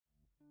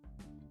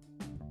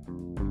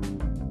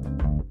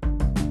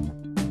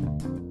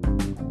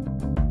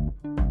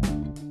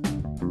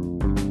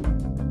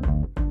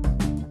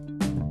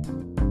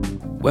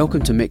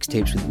Welcome to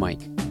Mixtapes with Mike,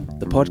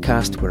 the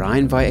podcast where I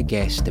invite a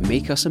guest to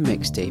make us a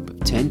mixtape of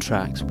 10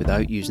 tracks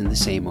without using the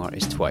same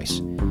artist twice.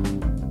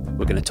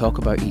 We're going to talk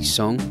about each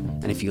song,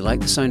 and if you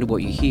like the sound of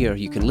what you hear,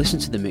 you can listen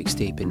to the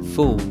mixtape in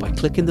full by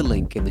clicking the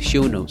link in the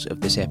show notes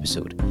of this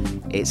episode.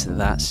 It's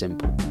that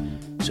simple.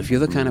 So if you're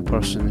the kind of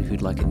person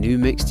who'd like a new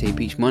mixtape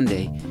each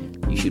Monday,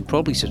 you should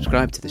probably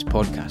subscribe to this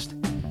podcast.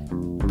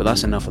 But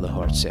that's enough of the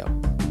hard sell.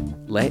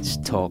 Let's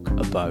talk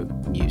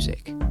about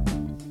music.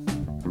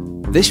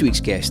 This week's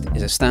guest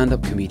is a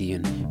stand-up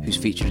comedian who's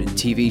featured in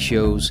TV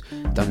shows,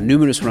 done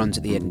numerous runs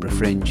at the Edinburgh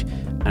Fringe,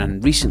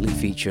 and recently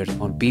featured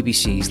on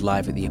BBC's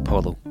Live at the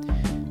Apollo.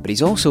 But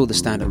he's also the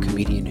stand-up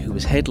comedian who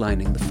was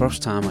headlining the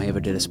first time I ever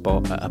did a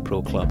spot at a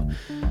pro club.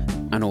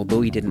 And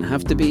although he didn't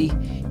have to be,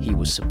 he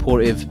was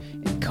supportive,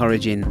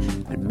 encouraging,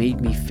 and made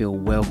me feel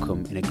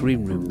welcome in a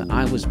green room that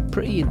I was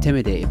pretty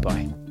intimidated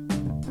by.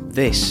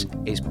 This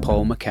is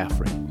Paul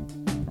McCaffrey.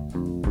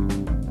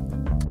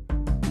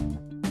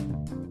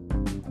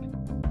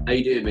 How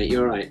you doing, mate?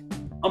 You alright?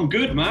 I'm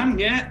good, man.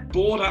 Yeah,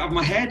 bored out of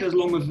my head as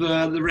long as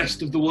the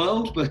rest of the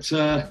world, but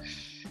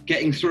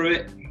getting through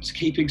it, just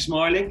keeping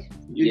smiling.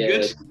 You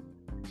good?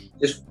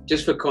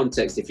 Just for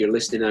context, if you're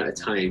listening out of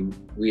time,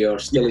 we are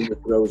still in the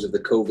throes of the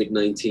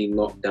COVID-19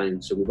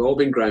 lockdown, so we've all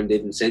been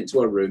grounded and sent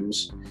to our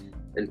rooms,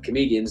 and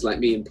comedians like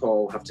me and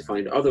Paul have to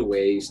find other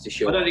ways to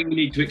show. I don't think we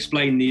need to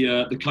explain the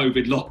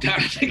COVID lockdown.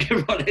 I think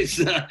everyone is.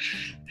 I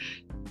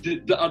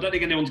don't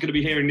think anyone's going to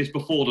be hearing this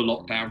before the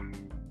lockdown.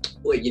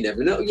 Well, you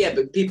never know. Yeah,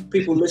 but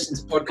people listen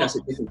to podcasts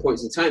at different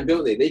points in time,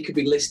 don't they? They could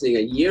be listening a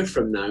year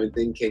from now and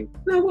thinking,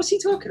 "No, what's he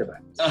talking about?"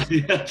 I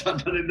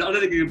don't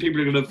think people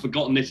are going to have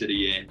forgotten this in a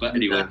year. But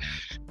anyway.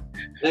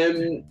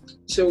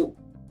 So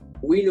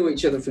we know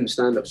each other from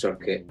stand-up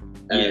circuit.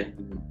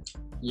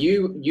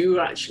 You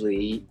were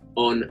actually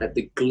on at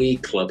the Glee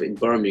Club in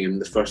Birmingham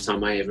the first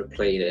time I ever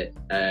played it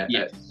at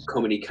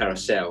Comedy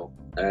Carousel.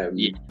 And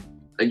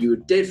you were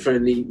dead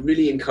friendly,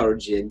 really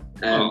encouraging,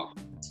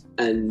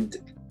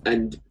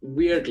 and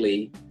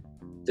weirdly,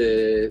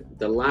 the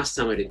last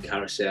time I did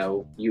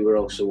Carousel, you were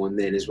also on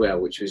then as well,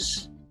 which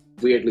was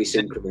weirdly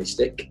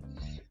synchronistic.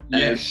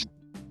 Yes.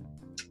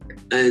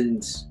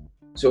 And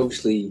so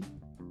obviously,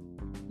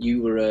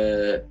 you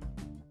were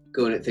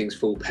going at things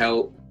full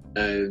pelt.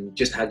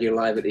 Just had your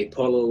Live at the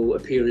Apollo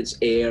appearance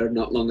air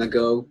not long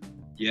ago.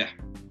 Yeah.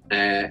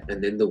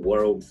 And then the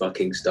world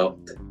fucking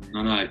stopped.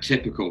 I know,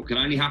 typical. Can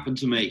only happen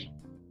to me.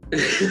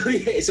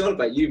 It's all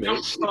about you, mate.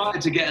 I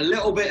started to get a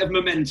little bit of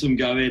momentum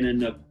going,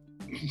 and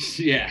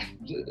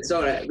it's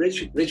all right.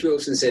 Rich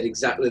Wilson said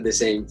exactly the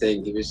same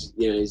thing. He was,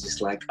 he's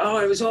just like, oh,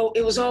 it was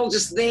all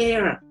just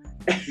there.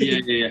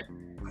 yeah.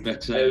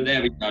 But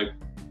there we go.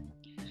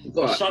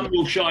 The sun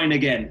will shine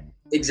again.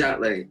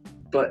 Exactly.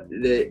 But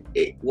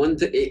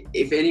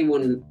if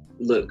anyone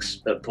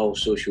looks at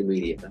Paul's social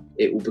media,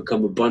 it will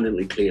become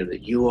abundantly clear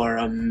that you are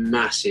a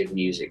massive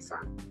music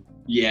fan.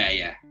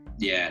 Yeah.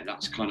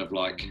 That's kind of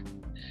like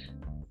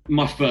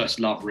my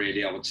first love,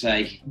 really, I would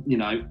say.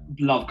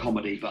 Love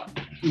comedy, but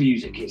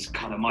music is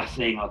kind of my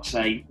thing, I'd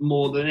say,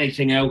 more than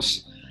anything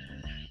else.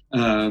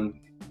 Been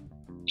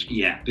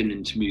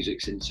into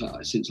music since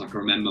I can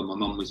remember. My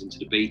mum was into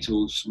the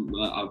Beatles.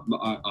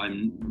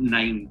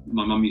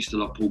 My mum used to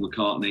love Paul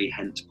McCartney,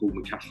 hence Paul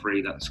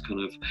McCaffrey. That's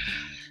kind of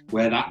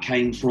where that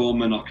came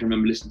from, and I can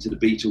remember listening to the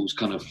Beatles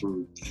kind of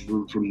from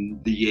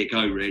the year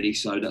go, really.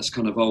 So that's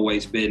kind of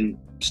always been.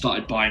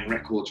 Started buying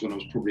records when I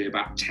was probably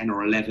about 10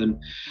 or 11,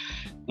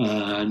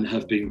 and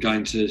have been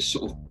going to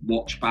sort of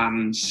watch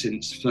bands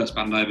since the first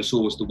band I ever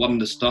saw was the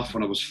Wonder Stuff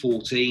when I was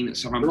 14 at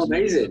Southampton. Oh,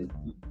 amazing.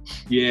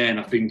 Yeah, and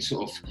I've been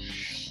sort of,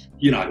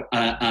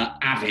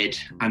 avid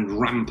and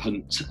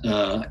rampant,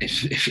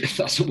 if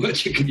that's a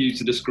word you can use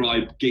to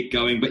describe gig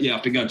going. But yeah,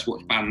 I've been going to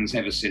watch bands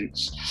ever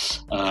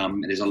since.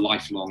 It is a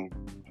lifelong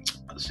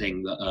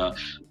thing that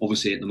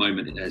obviously at the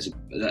moment there's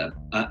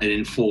an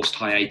enforced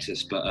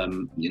hiatus, but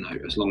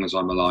as long as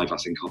I'm alive, I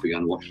think I'll be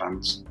going to watch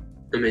bands.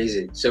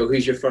 Amazing. So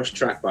who's your first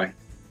track by?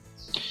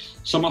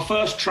 So my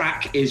first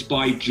track is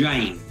by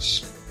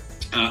James,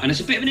 and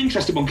it's a bit of an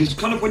interesting one because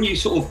kind of when you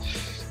sort of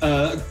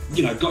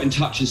got in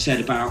touch and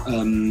said about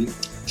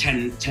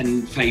 10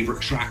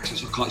 favourite tracks,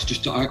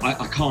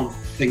 I can't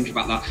think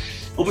about that.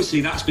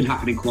 Obviously, that's been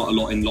happening quite a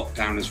lot in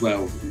lockdown as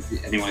well.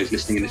 Anyone who's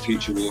listening in the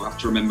future will have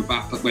to remember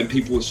that. But when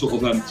people were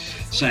sort of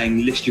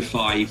saying, list your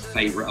 5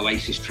 favourite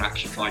Oasis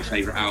tracks, your 5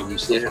 favourite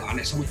albums, stuff like that, and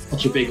it's always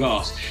such a big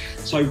ask.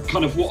 So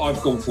kind of what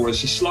I've gone for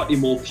is a slightly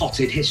more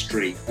potted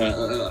history,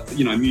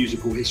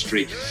 musical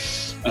history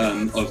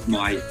of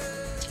my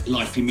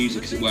life in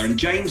music, as it were. And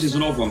James is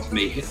an odd one for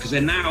me because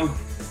they're now...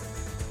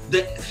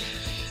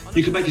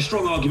 You could make a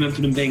strong argument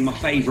for them being my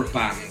favourite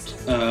band.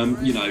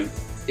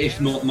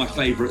 If not my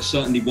favourite,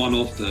 certainly one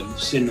of them.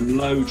 I've seen them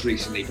loads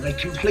recently, but they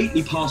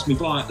completely passed me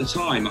by at the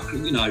time.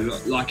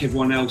 Like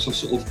everyone else, I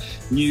sort of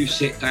knew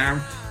Sit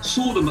Down.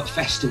 Saw them at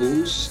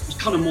festivals. I was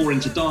kind of more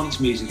into dance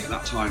music at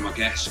that time, I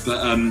guess. But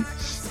I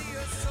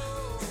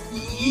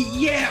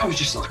was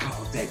just like,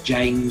 oh, they're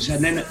James.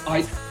 And then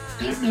I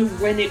don't know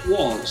when it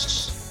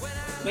was,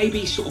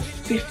 maybe sort of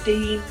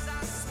 15,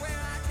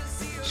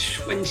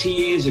 20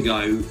 years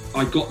ago,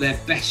 I got their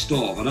best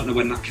of. I don't know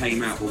when that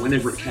came out, but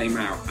whenever it came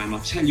out, and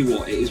I'll tell you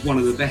what, it is one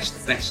of the best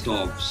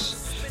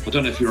ofs. I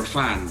don't know if you're a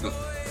fan, but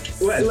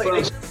they're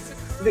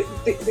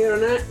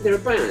a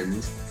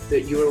band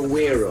that you're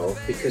aware of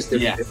because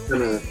they're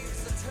kind of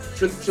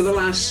for the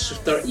last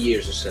 30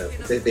 years or so.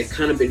 They've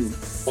kind of been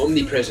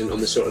omnipresent on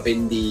the sort of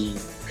indie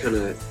kind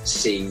of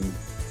scene.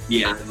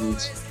 Yeah. And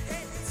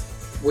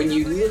when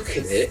you look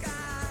at it,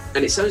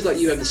 and it sounds like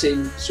you have the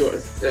same sort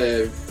of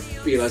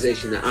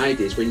realization that I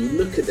did. When you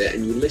look at it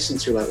and you listen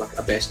to like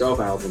a best of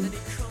album,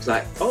 it's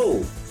like,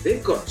 oh,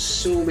 they've got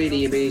so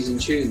many amazing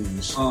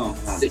tunes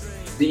that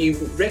you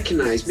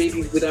recognise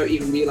maybe without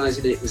even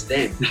realising it was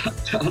them.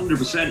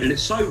 100%, and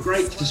it's so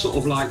great to sort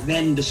of like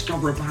then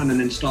discover a band and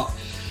then start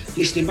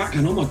listening back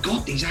and, oh my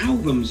God, these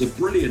albums are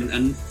brilliant,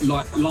 and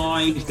like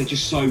live, they're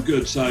just so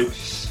good. So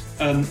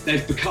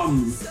they've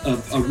become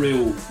a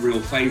real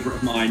favourite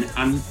of mine,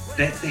 and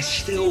they're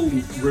still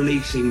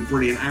releasing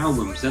brilliant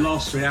albums. Their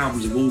last 3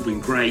 albums have all been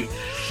great.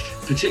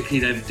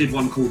 Particularly, they did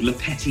one called Le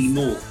Petit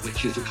Mort,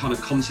 which is a kind of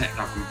concept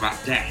album about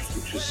death,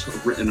 which was sort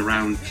of written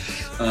around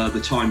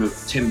the time of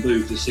Tim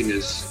Booth, the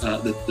singer's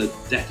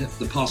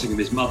the passing of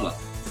his mother.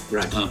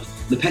 Right.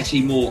 Le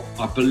Petit Mort,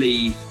 I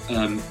believe,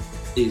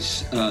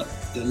 is The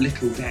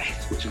Little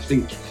Death, which I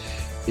think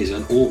is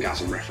an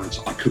orgasm reference.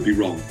 I could be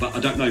wrong, but I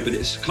don't know. But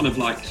it's kind of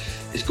like,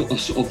 it's got a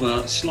sort of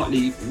a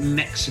slightly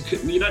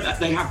Mexican, you know,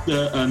 they have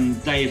the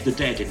Day of the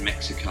Dead in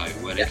Mexico,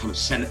 where they kind of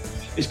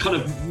it's kind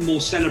of more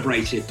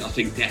celebrated, I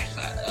think, death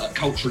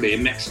culturally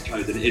in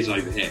Mexico than it is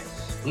over here.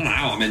 I don't know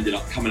how I'm ended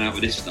up coming out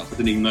with this stuff. I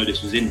didn't even know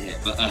this was in here,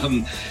 but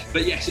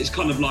yes, it's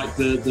kind of like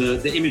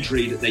the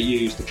imagery that they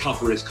use. The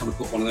cover has kind of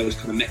got one of those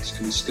kind of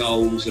Mexican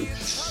skulls, and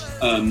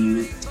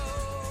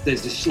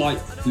there's this slight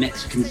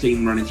Mexican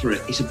theme running through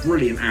it. It's a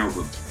brilliant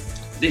album.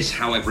 This,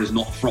 however, is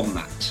not from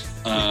that.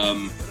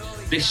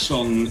 This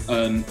song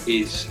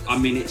is, I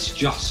mean, it's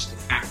just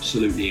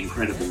absolutely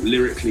incredible.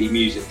 Lyrically,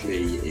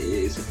 musically, it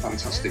is a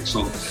fantastic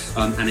song.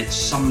 And it's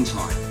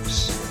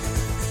Sometimes.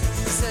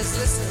 He says,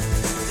 listen,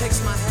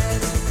 takes my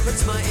head,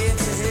 puts my ear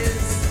to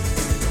his,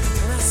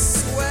 and I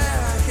swear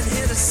I can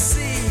hear the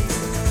sea.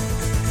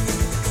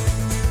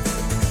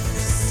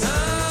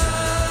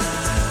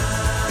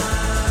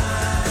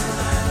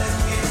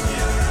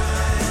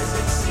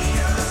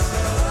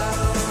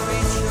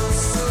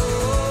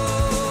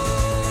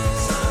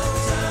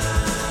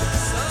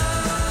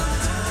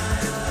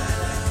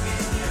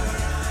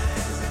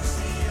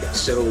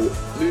 So,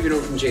 moving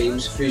on from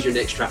James, who's your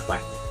next track by?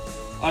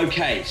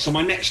 Okay, so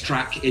my next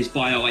track is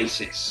by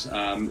Oasis.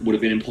 Would have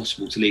been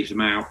impossible to leave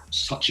them out.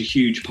 Such a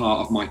huge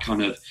part of my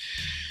kind of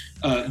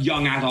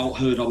young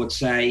adulthood, I would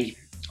say.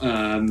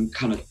 Kind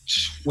of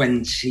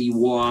 20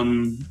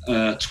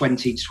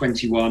 to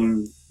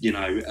 21, you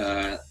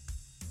know.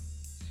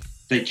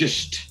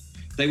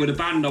 They were the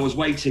band I was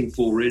waiting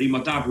for, really.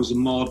 My dad was a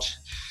mod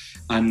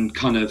and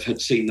kind of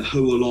had seen The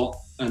Who a lot,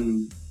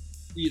 and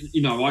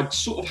you know, I'd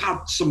sort of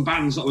had some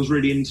bands that I was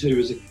really into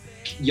as a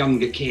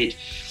younger kid,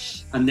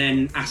 and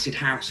then Acid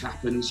House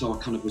happened, so I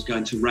kind of was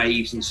going to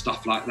raves and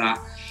stuff like that.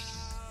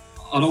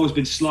 I'd always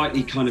been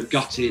slightly kind of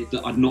gutted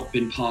that I'd not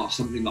been part of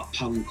something like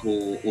punk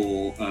or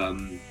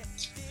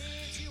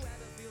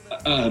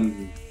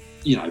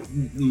you know,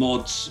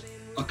 mods,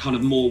 a kind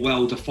of more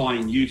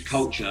well-defined youth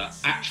culture.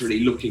 Actually,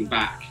 looking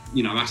back,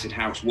 you know, Acid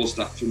House was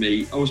that for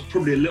me. I was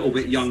probably a little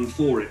bit young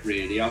for it,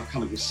 really. I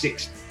kind of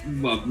was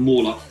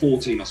more like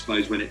 14, I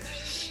suppose, when it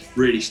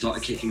really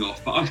started kicking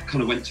off. But I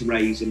kind of went to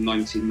raves in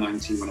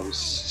 1990 when I was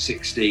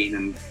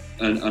 16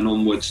 and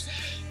onwards.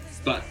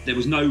 But there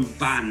was no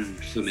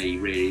band for me,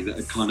 really, that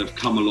had kind of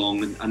come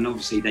along, and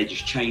obviously they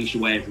just changed the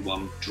way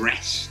everyone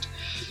dressed.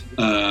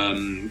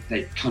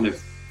 They kind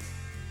of,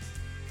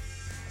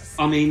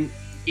 I mean,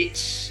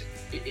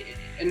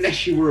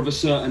 unless you were of a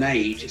certain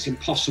age, it's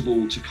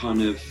impossible to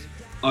kind of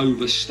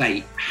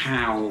overstate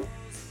how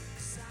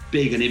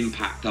big an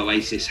impact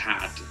Oasis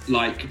had.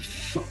 Like,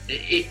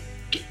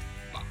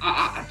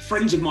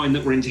 friends of mine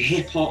that were into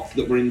hip hop,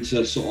 that were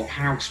into sort of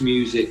house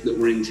music, that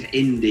were into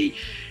indie,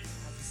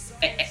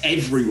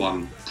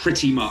 everyone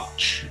pretty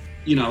much,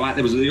 you know,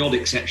 there was the odd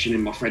exception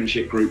in my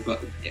friendship group,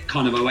 but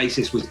kind of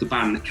Oasis was the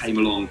band that came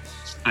along,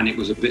 and it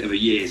was a bit of a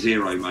year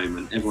zero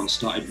moment. Everyone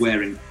started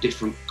wearing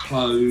different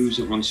clothes,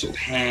 everyone's sort of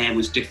hair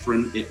was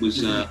different. It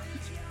was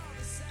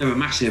they were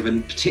massive,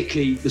 and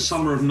particularly the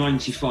summer of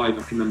 95,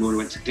 I can remember when I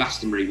went to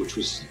Glastonbury, which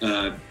was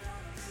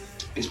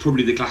it's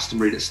probably the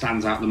Glastonbury that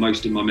stands out the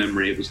most in my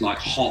memory. It was like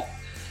hot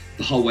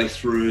the whole way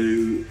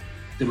through.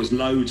 There was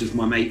loads of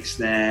my mates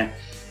there.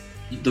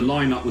 The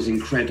lineup was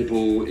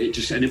incredible.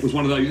 It was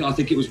one of those, I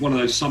think it was one of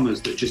those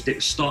summers that just,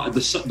 it started,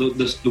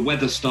 the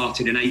weather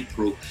started in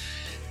April,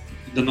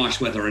 the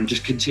nice weather, and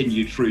just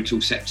continued through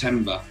till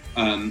September.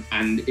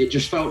 And it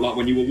just felt like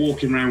when you were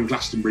walking around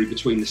Glastonbury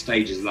between the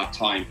stages at that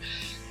time,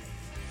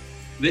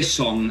 this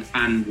song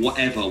and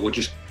Whatever were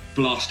just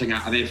blasting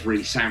out of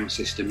every sound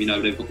system. You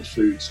know, they've got the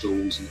food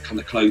stalls and kind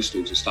of clothes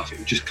stalls and stuff. It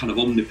was just kind of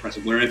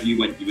omnipresent. Wherever you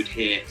went, you would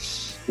hear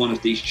one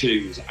of these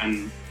tunes.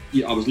 And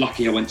I was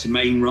lucky. I went to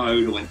Main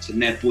Road, I went to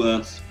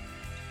Nebworth.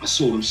 I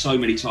saw them so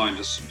many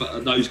times,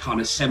 but those kind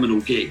of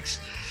seminal gigs,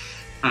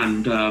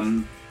 and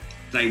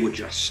they were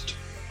just.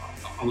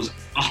 I was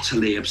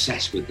utterly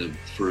obsessed with them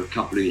for a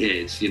couple of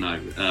years.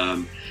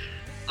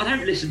 I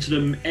don't listen to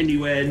them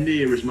anywhere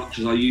near as much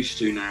as I used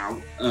to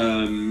now.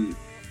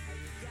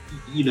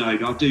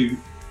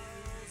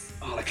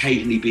 I'll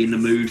occasionally be in the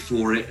mood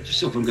for it.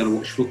 Just if I'm going to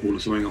watch football or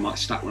something, I might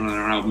stack one of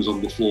their albums on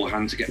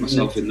beforehand to get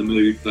myself in the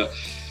mood. But,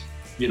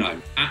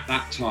 at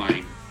that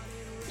time,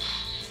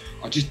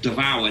 I just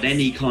devoured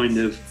any kind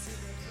of...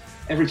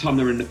 Every time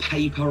they're in the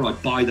paper,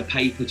 I'd buy the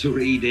paper to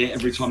read it.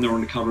 Every time they're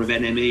on the cover of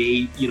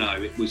NME,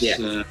 it was...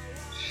 Yeah.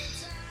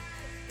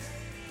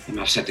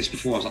 I've said this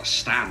before, I was like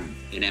Stan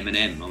in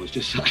Eminem. I was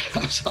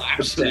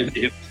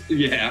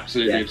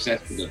absolutely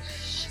obsessed with it.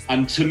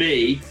 And to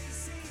me,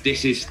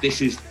 this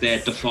is their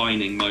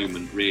defining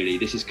moment, really.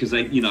 This is because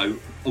they,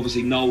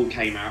 obviously Noel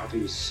came out, he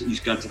used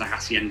to go to the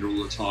Hacienda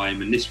all the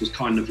time, and this was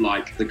kind of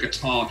like the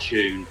guitar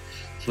tune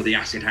for the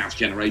acid house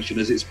generation,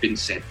 as it's been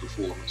said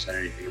before. I'm not saying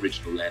anything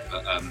original there,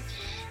 but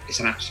it's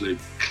an absolute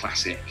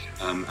classic,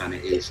 and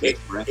it is.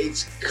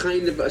 It's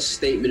kind of a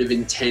statement of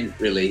intent,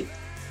 really.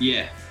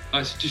 Yeah,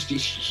 it's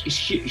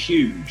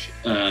huge.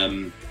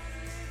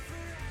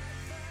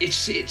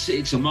 It's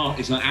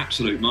an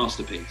absolute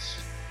masterpiece,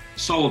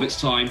 soul of its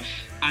time,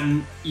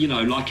 and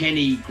like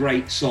any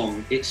great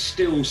song, it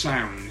still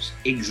sounds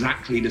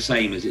exactly the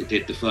same as it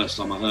did the first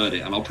time I heard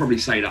it. And I'll probably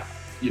say that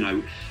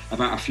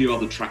about a few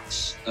other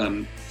tracks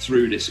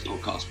through this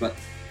podcast, but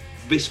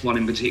this one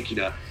in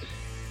particular,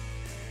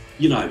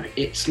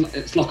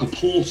 it's like a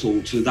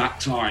portal to that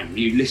time.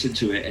 You listen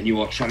to it and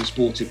you are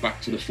transported back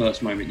to the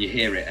first moment you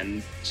hear it.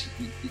 And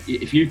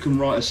if you can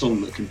write a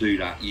song that can do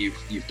that,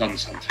 you've done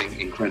something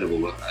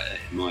incredible, in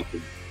my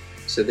opinion.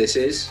 So this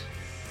is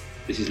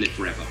Live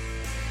Forever.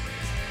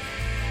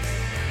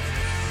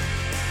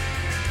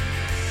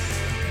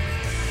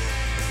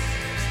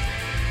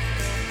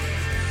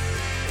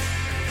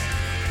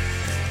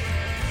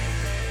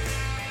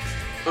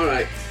 All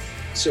right,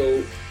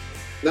 so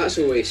that's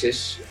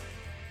Oasis.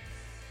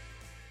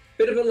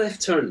 Bit of a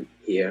left turn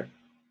here.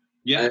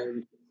 Yeah.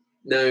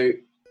 Now,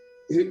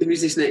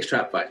 who's this next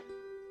track by?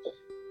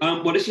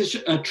 Well, this is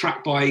a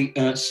track by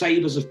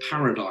Sabres of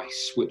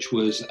Paradise, which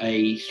was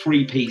a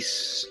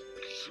three-piece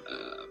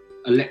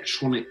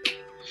electronic,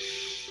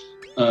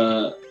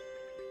 I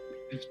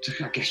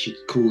guess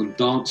you'd call them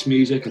dance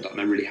music. I don't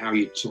know really how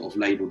you'd sort of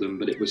label them,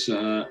 but it was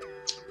a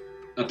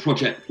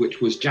project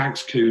which was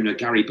Jags Cooner,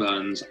 Gary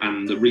Burns,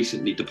 and the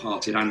recently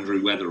departed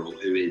Andrew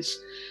Weatherall, who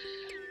is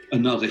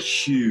another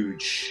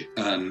huge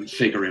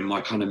figure in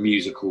my kind of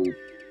musical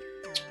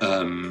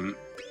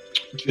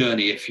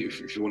journey, if you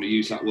want to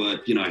use that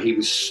word. He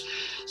was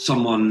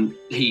someone,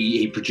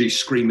 he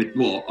produced a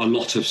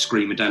lot of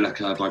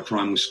Screamadelica by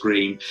Primal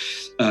Scream.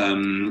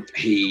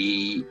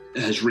 He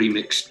has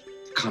remixed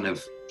kind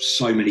of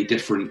so many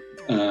different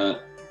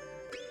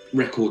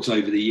records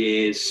over the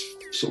years,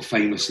 sort of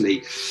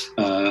famously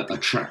a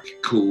track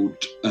called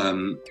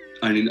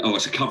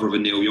it's a cover of a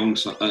Neil Young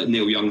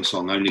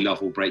song, Only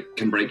Love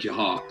Can Break Your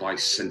Heart by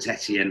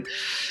Santetti. And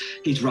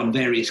he's run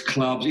various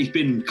clubs. He's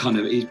been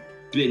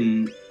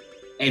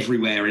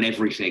everywhere and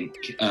everything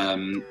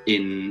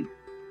in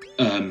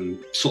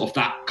sort of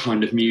that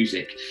kind of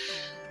music.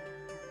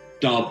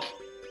 Dub,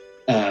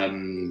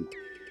 kind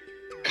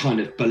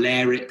of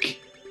Balearic,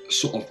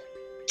 sort of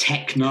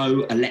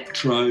techno,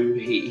 electro.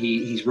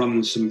 He's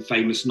run some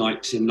famous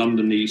nights in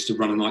London. He used to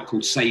run a night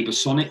called Sabre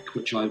Sonic,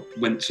 which I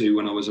went to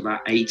when I was about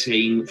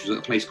 18, which was at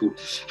a place called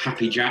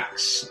Happy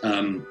Jacks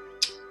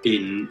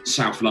in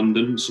South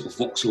London, sort of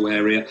Vauxhall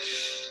area.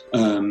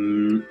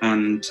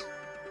 And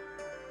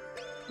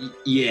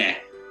yeah,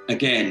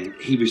 again,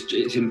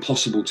 it's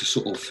impossible to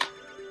sort of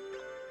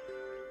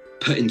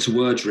put into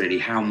words really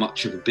how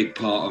much of a big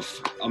part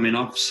of,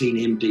 I've seen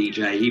him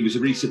DJ. He was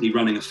recently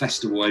running a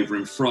festival over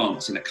in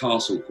France in a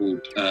castle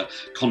called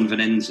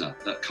Convenenza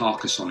at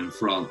Carcassonne in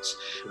France,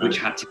 right, which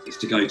had tickets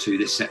to go to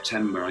this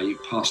September. He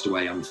passed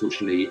away,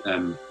 unfortunately,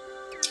 was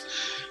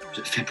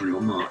it February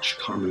or March?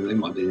 I can't remember. It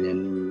might have been the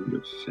end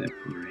of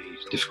February.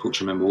 It's difficult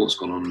to remember what's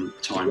gone on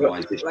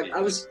time-wise this year.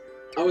 I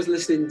was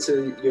listening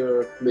to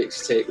your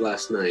mixtape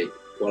last night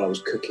while I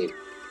was cooking,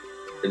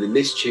 and then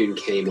this tune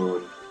came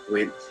on. I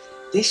went,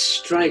 this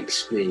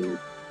strikes me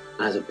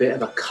as a bit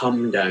of a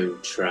come-down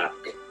track.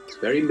 It's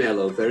very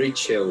mellow, very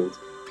chilled.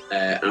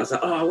 And I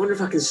thought, I wonder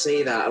if I can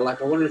say that.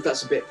 I wonder if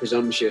that's a bit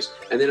presumptuous.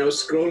 And then I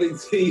was scrolling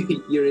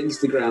through your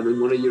Instagram,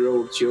 and one of your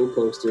old show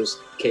posters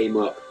came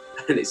up,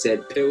 and it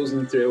said pills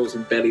and thrills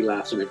and belly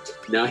laughs. I went,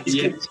 no, he's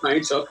going to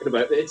start talking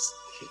about this.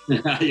 No,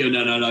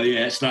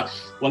 yeah, it's that.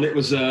 Well, it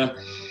was,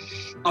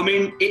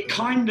 it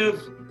kind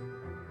of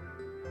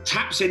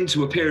taps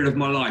into a period of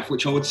my life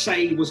which I would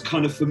say was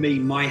kind of, for me,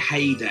 my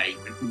heyday,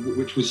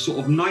 which was sort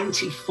of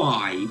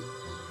 95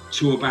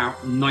 to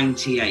about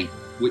 98,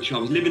 which I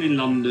was living in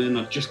London.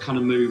 I'd just kind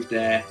of moved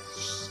there,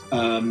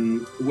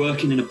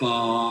 working in a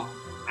bar,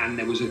 and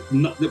there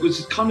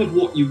was kind of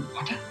what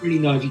I don't really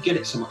know if you get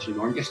it so much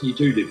anymore. I'm guessing you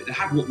do, but they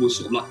had what was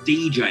sort of like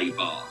DJ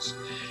bars,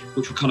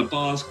 which were kind of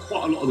bars.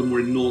 Quite a lot of them were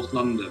in North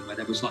London, where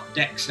there was like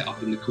decks set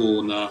up in the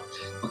corner,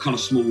 a kind of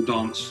small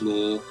dance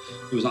floor.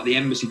 There was like the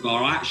Embassy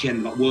Bar. I actually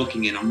ended up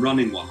working in. I'm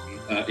running one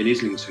in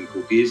Islington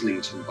called the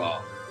Islington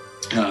Bar,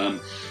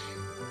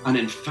 and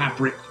then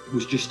Fabric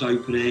was just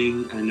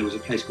opening, and there was a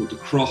place called the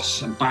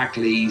Cross and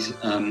Bagley's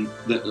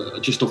that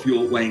just off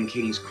York Way and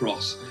King's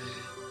Cross.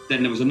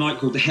 Then there was a night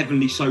called the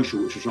Heavenly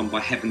Social, which was run by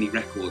Heavenly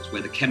Records,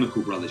 where the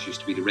Chemical Brothers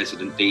used to be the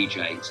resident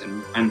DJs,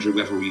 and Andrew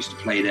Weatherall used to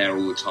play there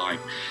all the time.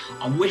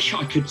 I wish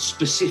I could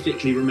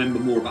specifically remember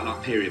more about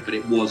that period, but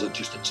it was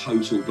just a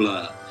total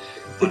blur.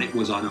 But it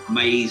was an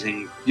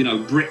amazing,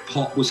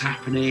 Britpop was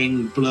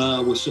happening,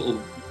 Blur was sort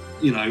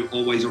of,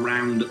 always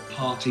around at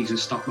parties and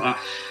stuff like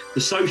that.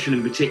 The Social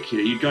in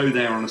particular, you go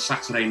there on a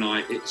Saturday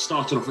night. It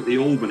started off at the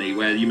Albany,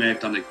 where you may have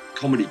done a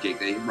comedy gig.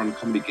 They run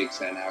comedy gigs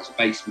there now. There's a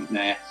basement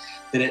there.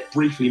 Then it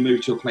briefly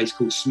moved to a place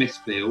called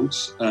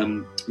Smithfields,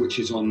 which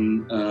is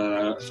on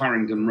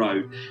Farringdon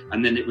Road.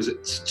 And then it was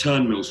at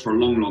Turnmills for a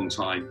long, long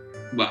time.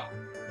 Well,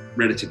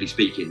 relatively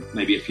speaking,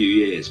 maybe a few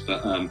years.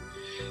 But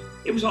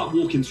it was like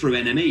walking through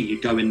NME.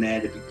 You'd go in there,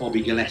 there'd be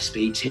Bobby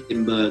Gillespie,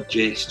 Tim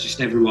Burgess,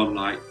 just everyone.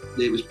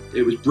 It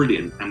was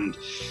brilliant. And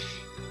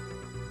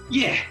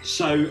yeah,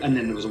 and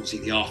then there was obviously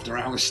the after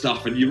hours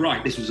stuff, and you're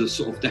right, this was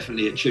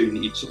definitely a tune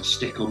that you'd sort of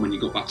stick on when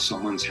you got back to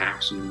someone's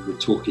house and were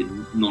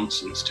talking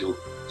nonsense till,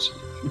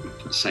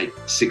 say,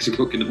 6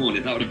 o'clock in the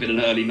morning. That would have been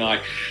an early night,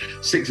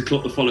 6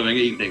 o'clock the following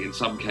evening in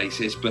some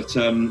cases, but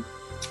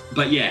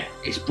yeah,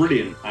 it's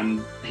brilliant,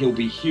 and he'll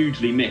be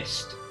hugely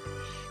missed.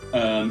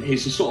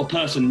 He's the sort of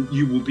person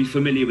you will be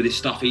familiar with his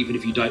stuff, even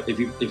if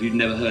you've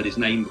never heard his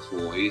name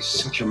before. He's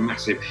such a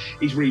massive.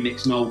 He's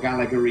remixed Noel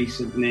Gallagher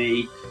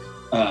recently.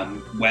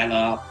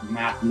 Weller,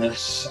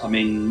 Madness, I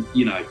mean,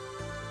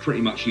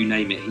 pretty much you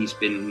name it, he's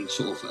been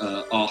sort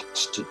of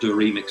asked to do a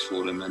remix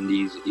for them, and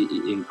he's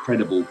an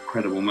incredible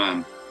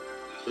man.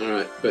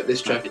 Alright, but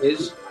this track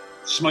is?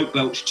 Smoke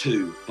Belch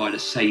 2 by the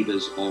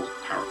Sabres of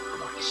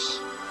Paradise.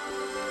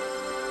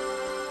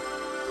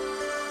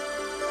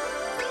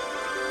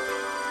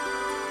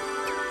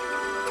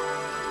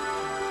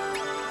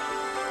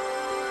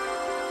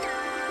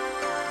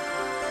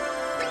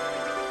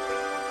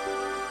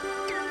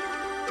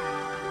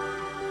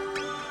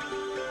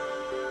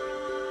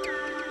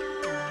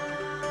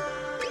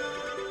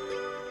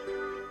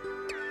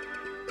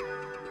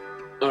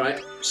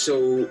 Alright,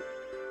 so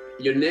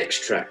your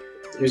next track,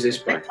 who's this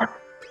by?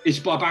 It's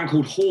by a band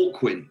called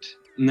Hawkwind.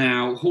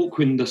 Now,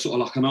 Hawkwind are sort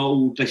of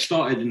like they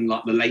started in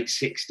like the late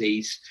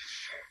 60s,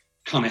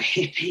 kind of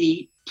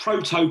hippie,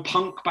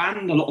 proto-punk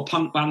band. A lot of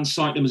punk bands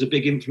cite them as a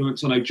big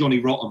influence. I know Johnny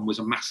Rotten was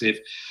a massive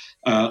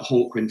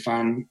Hawkwind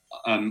fan.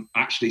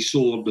 Actually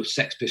saw the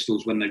Sex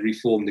Pistols when they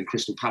reformed in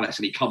Crystal Palace,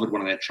 and he covered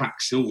one of their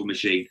tracks, Silver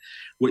Machine,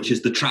 which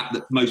is the track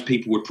that most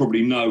people would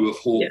probably know of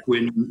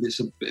Hawkwind. Yeah. It's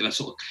a bit of a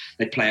sort of,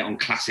 they play it on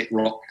classic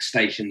rock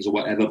stations or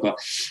whatever, but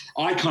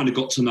I kind of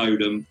got to know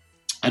them,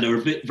 and they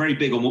were very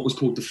big on what was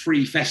called the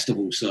free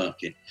festival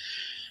circuit.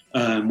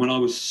 When I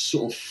was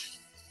sort of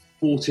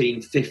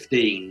 14,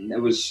 15,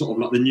 there was sort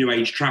of like the New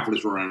Age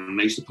Travellers were around, and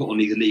they used to put on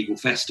these illegal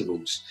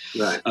festivals.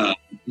 Right.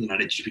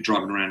 They'd just be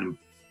driving around in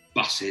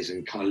buses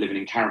and kind of living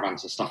in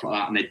caravans and stuff like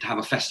that, and they'd have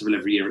a festival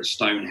every year at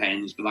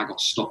Stonehenge, but that got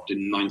stopped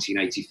in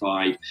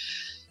 1985.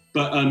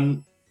 But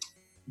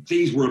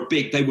they were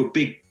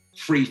big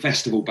free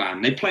festival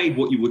band. They played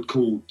what you would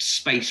call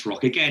space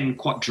rock. Again,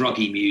 quite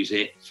druggy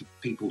music for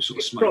people sort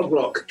of smoking. Prog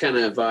rock kind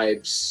of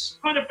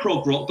vibes. Kind of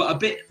prog rock, but a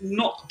bit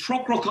not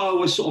prog rock. I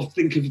always sort of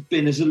think of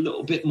been as a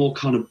little bit more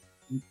kind of,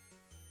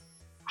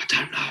 I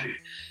don't know.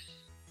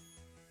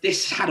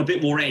 This had a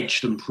bit more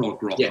edge than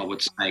prog rock, I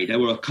would say. They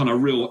were a kind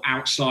of real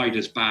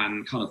outsiders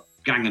band, kind of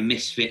gang of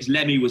misfits.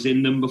 Lemmy was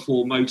in them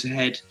before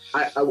Motorhead.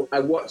 I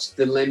watched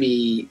the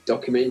Lemmy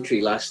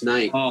documentary last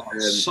night. Oh,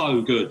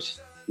 so good.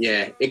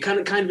 Yeah, it kind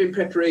of in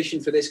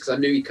preparation for this, because I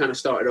knew he kind of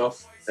started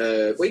off.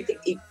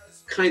 He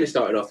kind of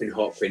started off in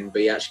Hawkwind,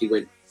 but he actually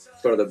went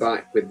further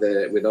back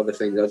with other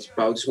things.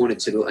 I just wanted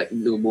to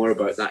know more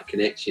about that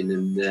connection.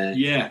 And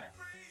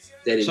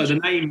so the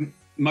name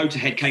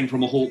Motorhead came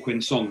from a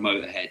Hawkwind song,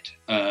 Motorhead.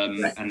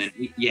 Right. And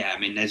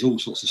then, there's all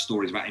sorts of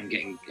stories about him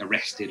getting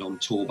arrested on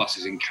tour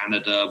buses in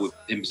Canada with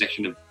in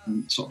possession of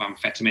sort of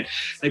amphetamine.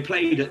 They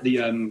played at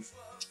the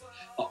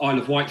Isle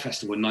of Wight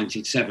Festival in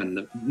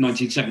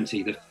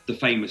 1970, the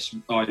famous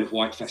Isle of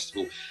Wight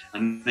Festival,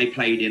 and they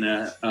played in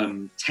a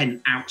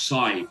tent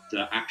outside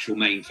the actual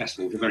main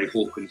festival. It was a very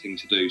Hawkwind thing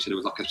to do. So there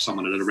was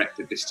someone had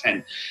erected this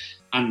tent,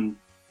 and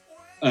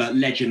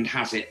legend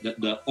has it that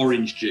the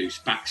orange juice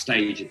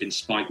backstage had been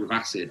spiked with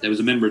acid. There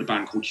was a member of the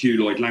band called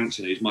Hugh Lloyd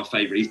Langton, who's my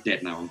favourite. He's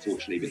dead now,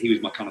 unfortunately, but he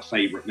was my kind of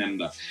favourite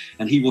member.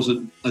 And he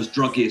wasn't as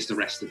druggy as the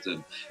rest of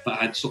them, but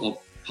had sort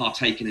of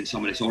partaken in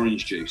some of this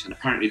orange juice. And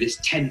apparently this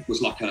tent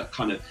was like a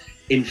kind of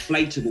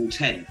inflatable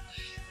tent,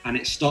 and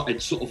it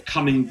started sort of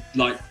coming,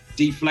 like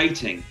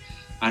deflating.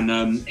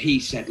 And he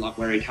said, like,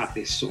 where he'd had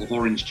this sort of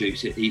orange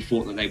juice, he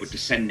thought that they were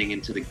descending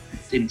into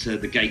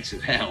the gates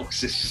of hell.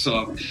 So it's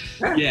sort of,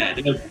 yeah,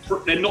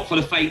 they're not for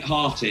the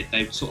faint-hearted.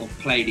 They'd sort of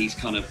play these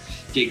kind of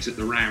gigs at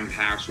the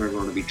Roundhouse where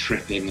everyone would be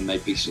tripping, and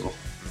they'd be sort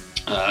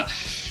of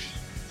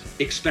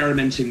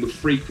experimenting with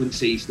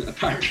frequencies that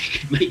apparently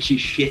could make you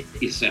shit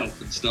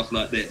yourself and stuff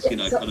like this. You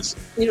know,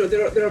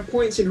 there are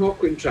points in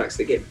Hawkwind tracks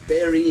that get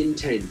very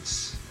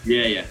intense.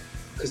 Yeah.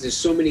 Because there's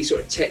so many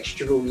sort of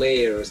textural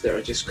layers that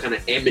are just kind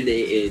of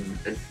emanating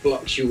and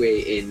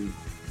fluctuating.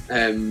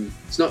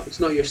 It's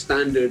not your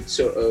standard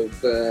sort of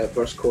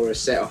verse chorus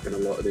setup in a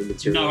lot of the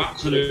material. No,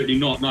 absolutely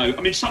not. No,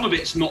 I mean, some of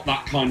it's not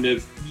that kind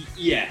of.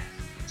 Yeah,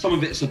 some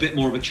of it's a bit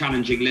more of a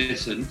challenging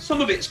listen.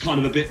 Some of it's kind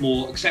of a bit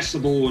more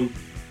accessible, and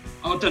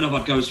I don't know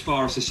if I'd go as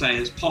far as to say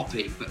it's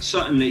poppy, but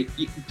certainly,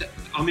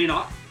 I mean,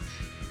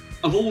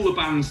 of all the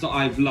bands that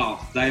I've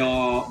loved, they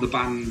are the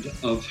band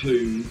of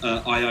whom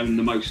I own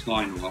the most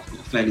vinyl. I've got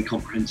a fairly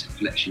comprehensive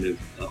collection of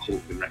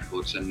Hawkwind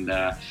records, and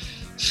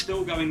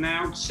still going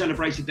now.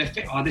 Celebrated their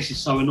this is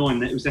so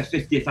annoying. It was their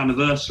 50th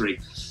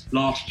anniversary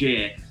last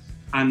year,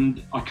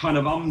 and I kind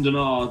of ummed and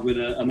ahed with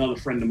another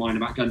friend of mine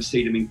about going to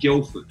see them in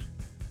Guildford,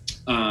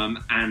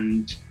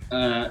 and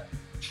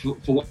for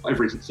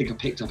whatever reason, I think I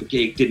picked up a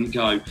gig, didn't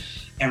go.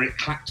 Eric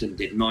Clapton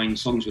did 9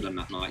 songs with them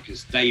that night,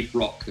 because Dave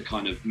Rock, the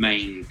kind of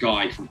main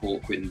guy from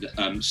Hawkwind,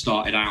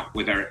 started out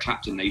with Eric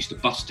Clapton. They used to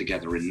bus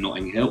together in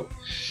Notting Hill,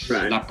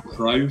 Ladbroke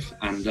Grove,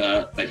 and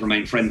they've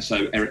remained friends.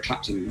 So Eric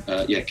Clapton,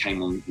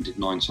 came on and did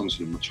 9 songs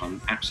with them, which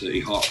I'm absolutely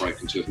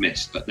heartbroken to have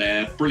missed. But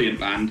they're a brilliant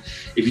band.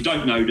 If you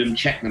don't know them,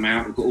 check them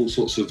out. We've got all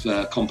sorts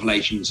of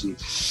compilations and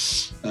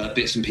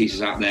bits and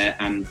pieces out there.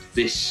 And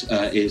this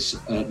is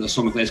the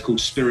song of theirs called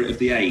 "Spirit of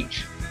the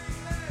Age."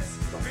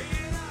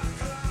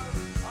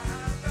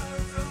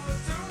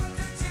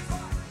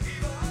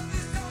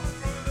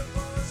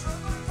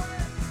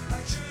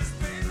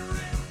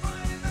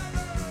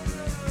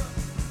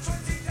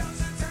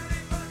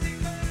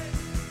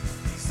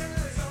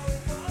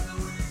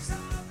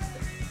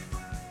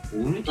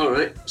 All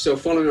right, so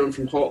following on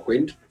from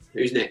Hawkwind,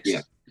 who's next?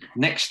 Yeah.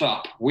 Next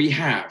up, we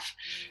have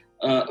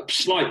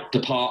slight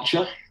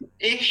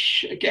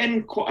departure-ish.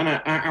 Again, quite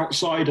an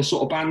outsider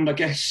sort of band, I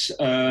guess.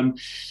 And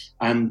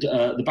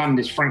the band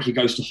is Frankie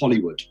Goes to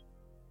Hollywood,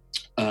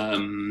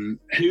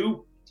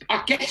 who,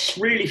 I guess,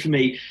 really for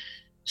me,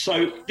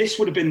 so this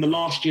would have been the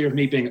last year of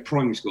me being at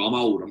primary school. I'm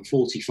old, I'm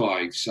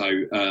 45, so,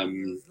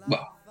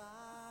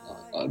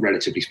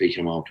 relatively speaking,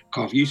 I'm old.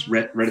 God, I've used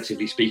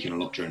relatively speaking a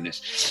lot during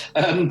this.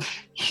 But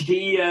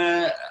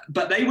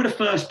they were the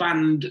first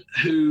band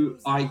who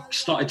I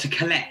started to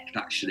collect,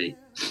 actually.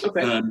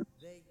 Okay.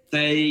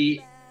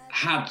 They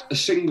had a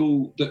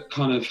single that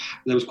kind of,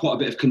 there was quite a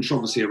bit of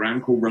controversy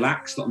around, called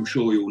Relax, that I'm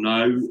sure you'll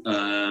know,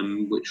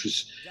 which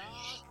was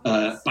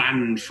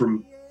banned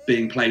from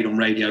being played on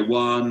Radio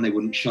 1. They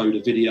wouldn't show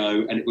the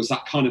video, and it was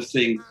that kind of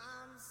thing.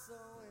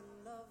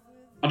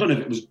 I don't know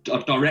if it was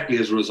directly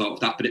as a result of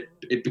that, but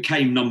it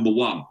became number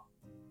one.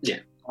 Yeah.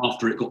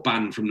 After it got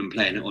banned from them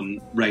playing it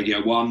on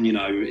Radio 1, you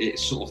know,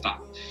 it's sort of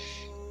that.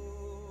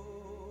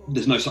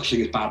 There's no such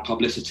thing as bad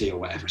publicity or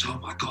whatever. It's, oh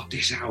my God,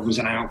 this album's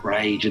an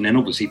outrage. And then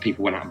obviously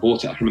people went out and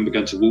bought it. I can remember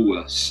going to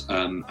Woolworths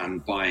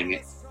and buying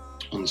it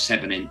on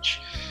 7-inch.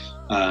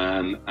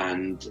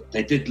 And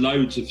they did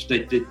loads of,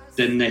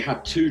 then they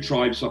had 2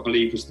 Tribes, I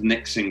believe, was the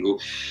next single.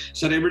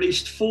 So they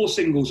released 4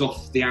 singles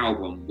off the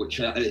album,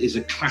 which is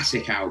a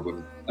classic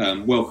album,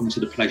 Welcome to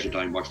the Pleasure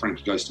Dome by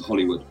Frankie Goes to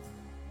Hollywood.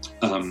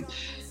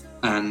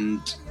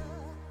 And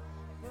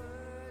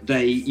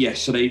they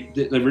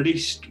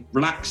released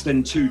Relax,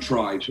 then 2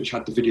 Tribes, which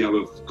had the video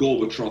of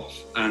Gorbachev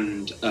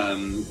and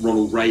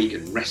Ronald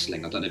Reagan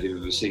wrestling. I don't know if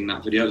you've ever seen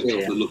that video. It was a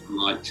couple of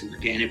lookalikes, and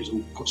again, it was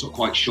all sort of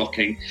quite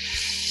shocking.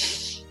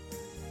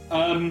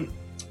 And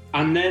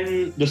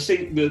then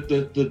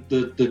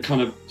the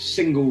kind of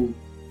single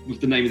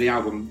with the name of the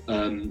album,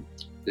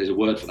 there's a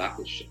word for that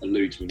which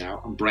eludes me now.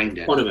 I'm brain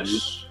dead.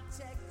 Eponymous.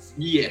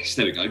 Yes,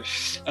 there we go.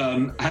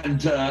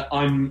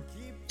 I'm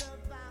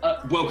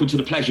Welcome to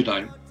the Pleasure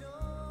Dome,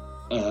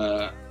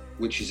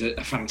 which is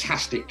a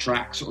fantastic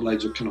track. Sort of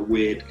loads of kind of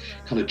weird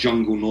kind of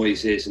jungle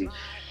noises, and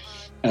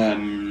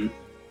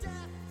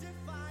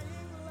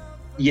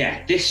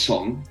this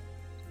song.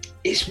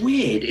 It's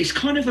weird. It's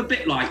kind of a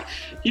bit like,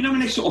 you know, when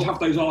they sort of have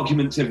those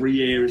arguments every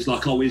year, it's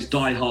like, oh, is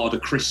Die Hard a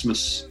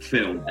Christmas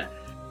film?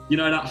 You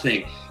know, that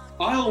thing.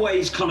 I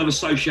always kind of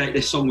associate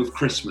this song with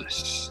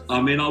Christmas.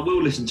 I mean, I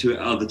will listen to it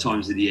at other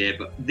times of the year,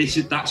 but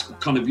that's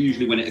kind of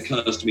usually when it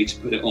occurs to me to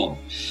put it on.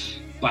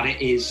 But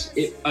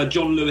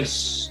John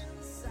Lewis,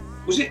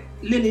 was it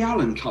Lily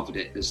Allen covered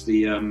it as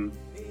the,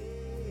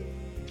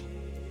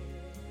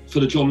 for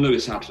the John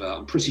Lewis advert?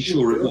 I'm pretty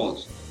sure it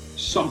was.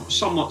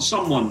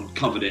 Someone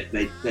covered it.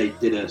 They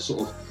did a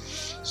sort of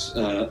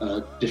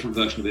a different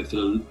version of it for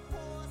the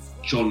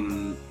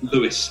John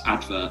Lewis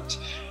advert.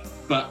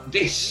 But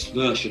this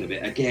version of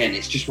it, again,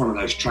 it's just one of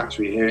those tracks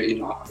where you hear it,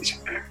 it's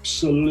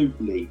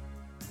absolutely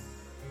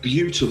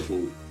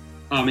beautiful.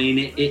 I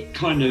mean, it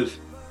kind of,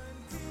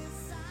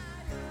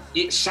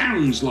 it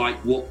sounds like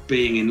what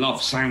Being in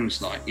Love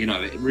sounds like. You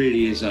know, it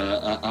really is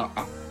a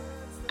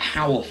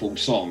powerful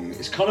song.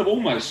 It's kind of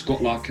almost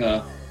got like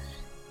a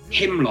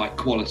hymn-like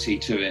quality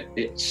to it.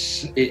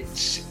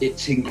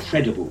 It's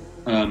incredible.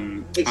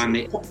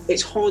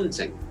 It's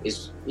haunting.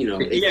 It's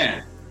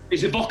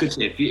it's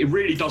evocative. It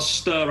really does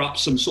stir up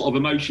some sort of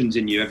emotions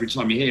in you every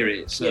time you hear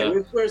it.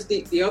 Whereas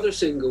the other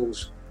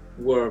singles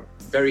were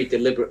very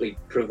deliberately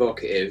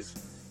provocative.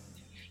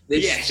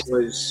 This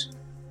was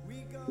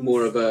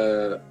more of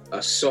a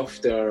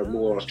softer,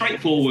 more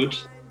straightforward.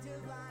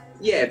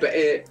 Yeah, but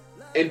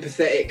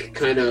empathetic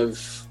kind of.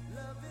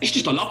 It's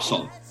just a love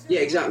song.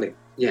 Yeah, exactly.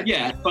 Yeah.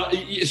 Yeah, but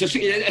it's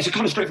a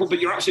kind of straightforward.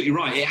 But you're absolutely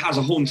right. It has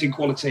a haunting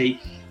quality.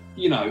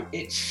 You know,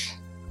 it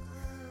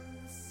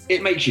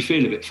makes you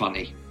feel a bit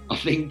funny, I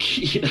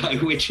think, you know,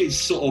 which is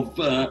sort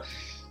of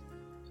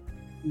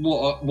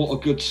what a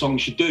good song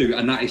should do,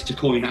 and that is to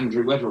coin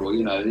Andrew Weatherall.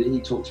 You know,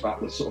 he talks about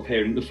the sort of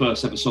hearing the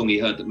first ever song he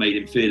heard that made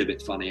him feel a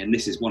bit funny, and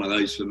this is one of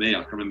those for me.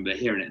 I can remember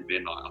hearing it and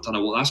being like, I don't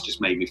know what that's just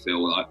made me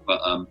feel like,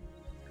 but I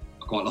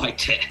quite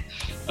liked it.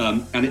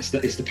 And it's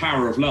the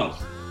power of love.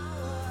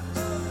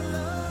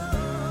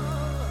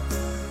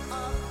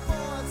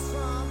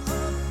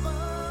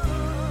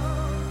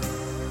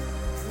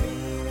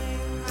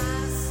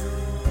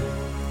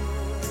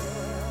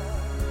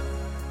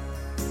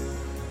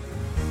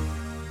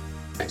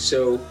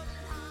 So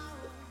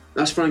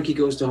that's Frankie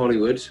Goes to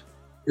Hollywood.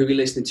 Who are we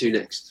listening to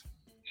next?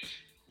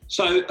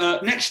 So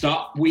next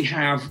up we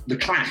have The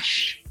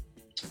Clash.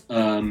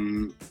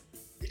 I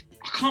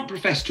can't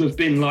profess to have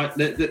been like,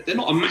 they're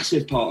not a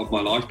massive part of my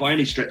life by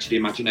any stretch of the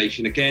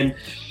imagination. Again,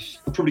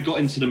 I probably got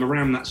into them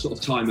around that sort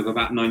of time of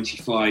about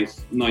 95,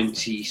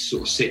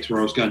 96,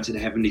 where I was going to the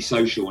Heavenly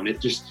Social, and it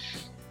just,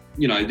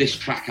 you know, this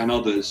track and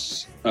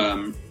others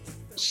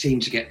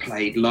seemed to get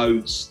played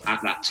loads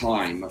at that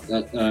time.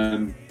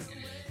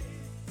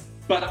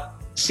 But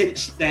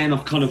since then,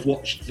 I've kind of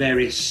watched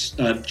various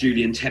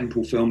Julian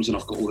Temple films, and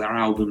I've got all their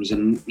albums,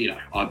 and you know,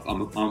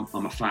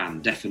 I'm a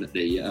fan,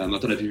 definitely. I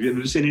don't know if you've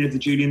ever seen any of the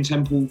Julian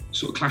Temple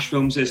sort of Clash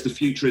films. There's The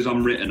Future Is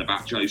Unwritten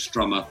about Joe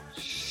Strummer.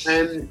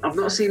 I've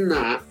not seen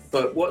that,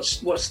 but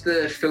what's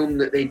the film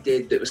that they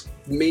did that was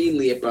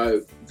mainly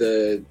about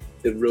the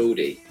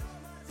roadie?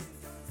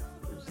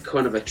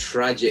 Kind of a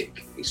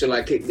tragic. So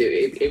like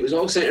it was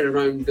all centered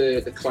around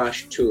the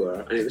Clash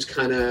tour, and it was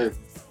kind of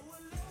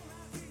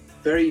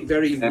very,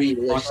 very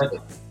realistic.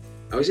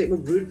 Was it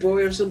Rude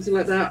Boy or something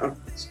like that?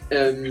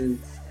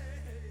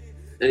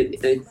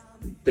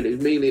 But it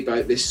was mainly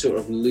about this sort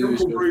of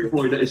loser. Rude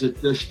Boy, that is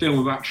a film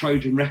about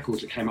Trojan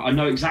Records that came out. I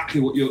know exactly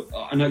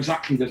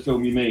the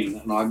film you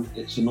mean, and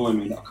it's annoying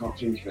me that I can't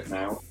think of it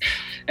now.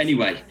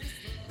 Anyway,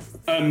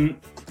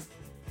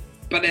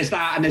 but there's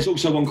that, and there's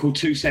also one called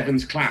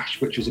 2/7's Clash,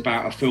 which was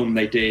about a film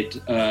they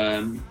did.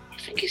 I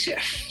think I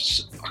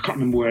can't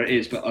remember where it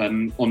is, but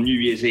on New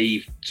Year's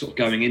Eve, sort of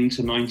going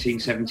into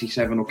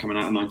 1977 or coming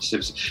out of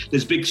 1977.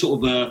 There's big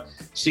sort of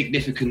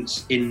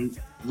significance in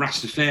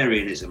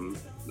Rastafarianism,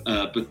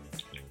 but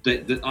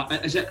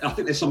I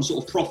think there's some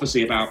sort of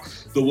prophecy about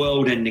the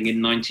world ending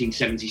in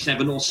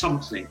 1977 or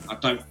something. I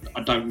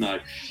don't know.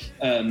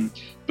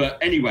 But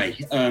anyway,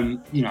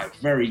 you know,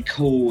 very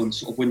cool, and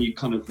sort of when you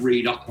kind of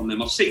read up on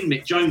them. I've seen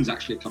Mick Jones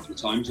actually a couple of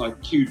times. I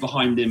queued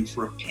behind him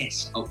for a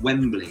piss at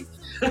Wembley.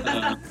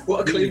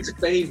 What a claim to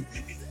fame.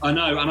 I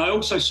know, and I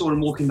also saw him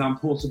walking down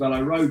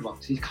Portobello Road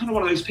once. He's kind of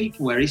one of those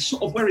people where he's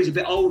a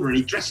bit older, and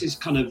he dresses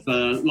kind of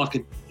like a,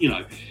 you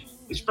know,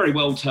 it's very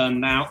well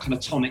turned out, kind of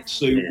tonic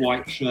suit,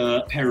 white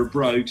shirt, pair of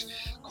brogues,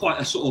 quite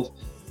a sort of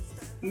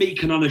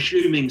meek and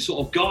unassuming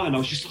sort of guy. And I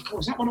was just like, oh,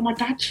 is that one of my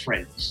dad's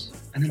friends?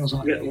 And then I was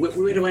like,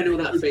 where do I know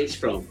that face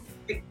from?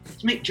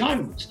 It's Mick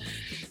Jones.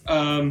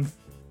 I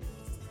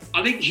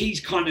think he's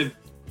kind of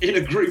in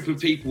a group of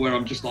people where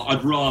I'm just like,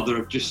 I'd rather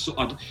have just,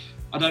 I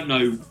don't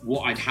know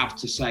what I'd have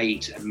to say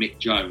to Mick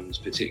Jones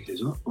particularly.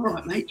 So, all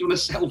right, mate, do you want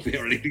a selfie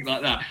or anything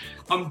like that?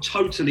 I'm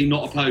totally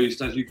not opposed,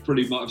 as you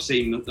probably might have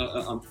seen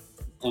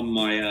on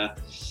my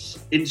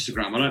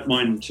Instagram. I don't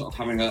mind sort of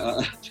having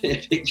a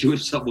picture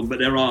with someone, but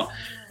there are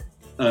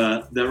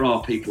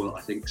people that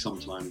I think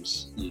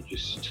sometimes you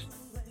just...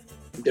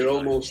 They're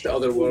almost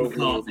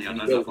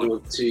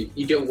otherworldly.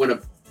 You don't want to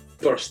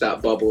burst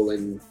that bubble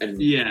and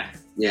yeah.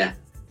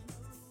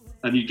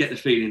 And you get the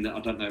feeling that I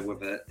don't know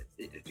whether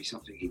it'd be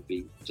something he'd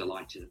be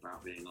delighted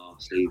about being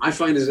asked. I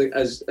find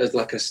as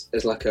like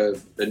a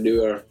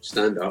newer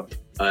stand-up,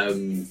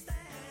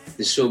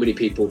 there's so many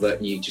people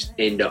that you just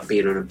end up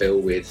being on a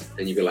bill with,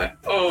 and you'd be like,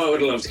 oh, I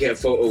would love to get a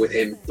photo with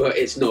him, but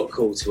it's not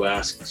cool to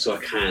ask, so I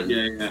can.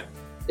 Yeah.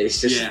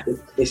 It's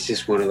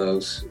just one of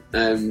those.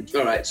 All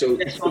right, so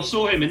yes, I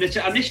saw him, and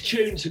this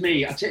tune to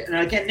me, and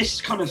again, this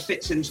kind of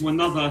fits into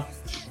another.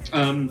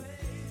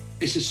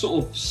 It's a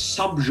sort of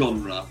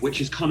subgenre,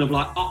 which is kind of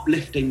like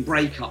uplifting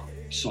breakup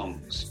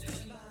songs.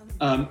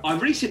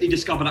 I've recently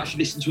discovered,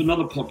 actually listened to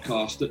another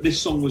podcast, that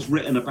this song was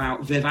written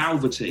about Viv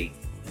Albertine,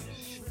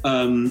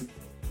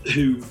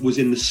 who was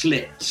in the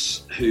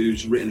Slits,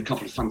 who's written a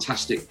couple of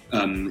fantastic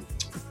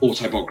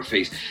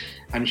autobiographies.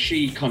 and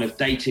she kind of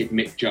dated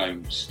Mick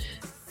Jones,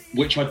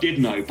 which I did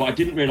know, but I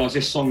didn't realise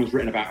this song was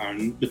written about her.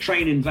 And the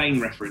Train in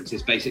Vain reference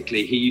is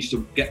basically he used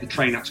to get the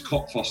train out to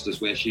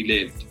Cockfosters where she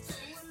lived,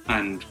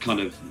 and kind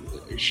of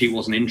she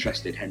wasn't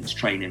interested, hence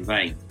Train in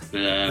Vain.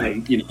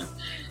 Right. You know,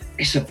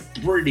 it's a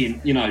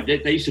brilliant, you know,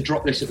 they used to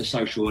drop this at the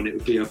social, and it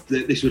would be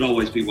this would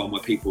always be one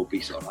where people would be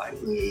sort of like,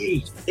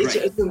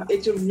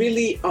 it's a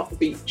really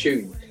upbeat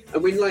tune. I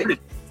mean, like,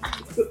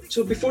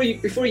 so before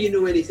you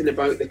know anything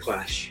about the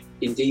Clash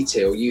in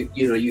detail, you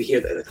know you hear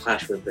that the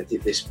Clash were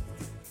this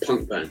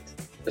punk band.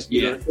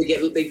 You know,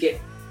 they get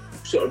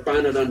sort of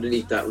bannered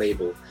underneath that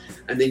label,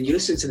 and then you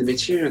listen to the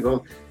material and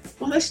go,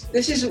 well,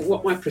 this isn't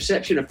what my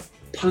perception of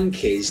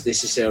punk is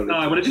necessarily.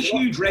 No, well, there's a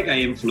huge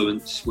reggae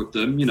influence with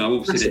them. You know,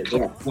 obviously they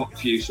covered quite a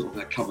few sort of,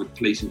 they covered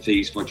Police and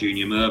Thieves by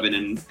Junior Murvin,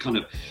 and kind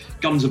of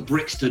Guns of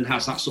Brixton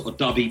has that sort of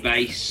dubby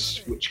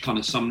bass, which kind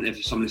of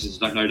if some listeners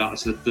don't know,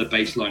 that's the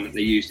bass line that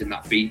they used in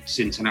that Beats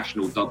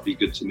International Dub Be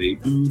Good to Me.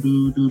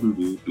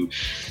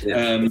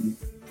 Yeah.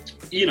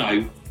 You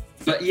know,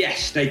 but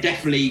yes, they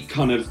definitely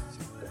kind of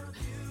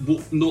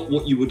not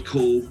what you would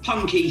call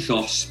punk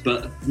ethos,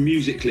 but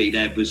musically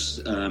there was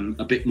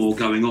a bit more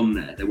going on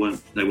there. They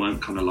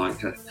weren't kind of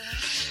like a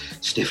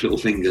Stiff Little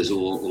Fingers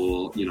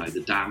or you know,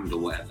 the Damned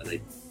or whatever.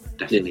 They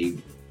definitely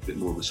a bit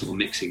more of a sort of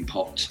mixing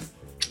pot.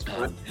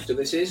 Right. So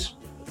this is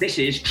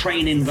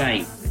Train in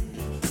Vain.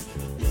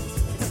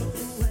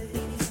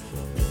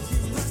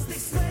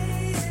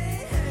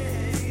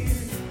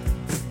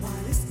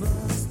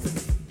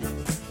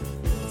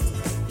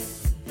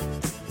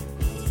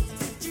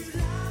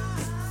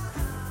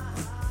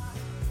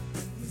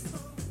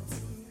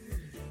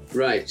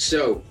 Right,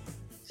 so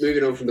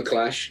moving on from the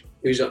Clash,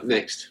 who's up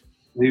next?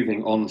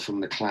 Moving on from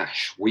the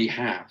Clash, we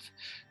have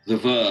the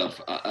Verve.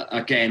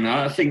 Again,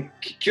 I think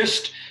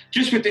just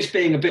with this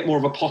being a bit more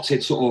of a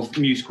potted sort of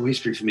musical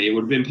history for me, it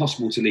would have been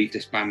possible to leave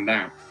this band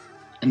out.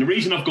 And the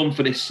reason I've gone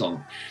for this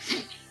song,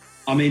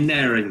 I mean,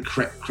 they're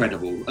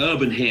incredible.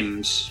 Urban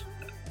Hymns,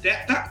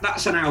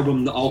 that's an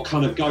album that I'll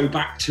kind of go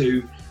back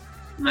to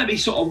maybe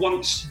sort of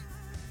once,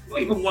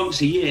 not even once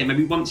a year,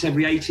 maybe once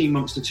every 18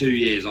 months to 2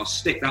 years. I'll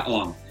stick that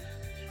on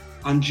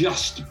and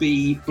just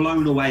be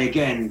blown away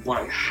again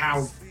by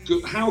how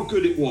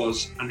good it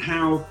was and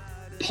how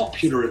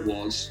popular it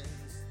was.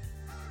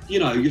 You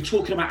know, you're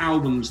talking about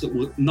albums that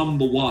were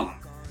number one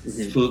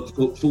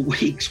for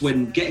weeks,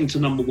 when getting to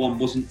number one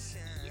wasn't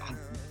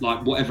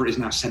like whatever it is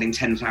now, selling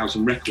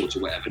 10,000 records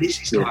or whatever.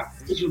 This is like,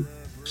 you're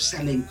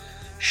selling,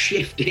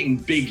 shifting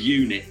big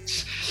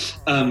units.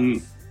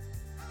 And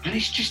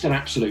it's just an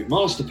absolute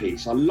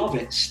masterpiece. I love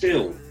it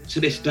still to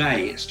this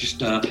day. It's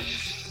just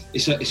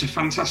it's a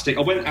fantastic.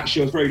 I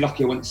was very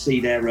lucky. I went to see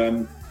their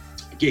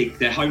gig,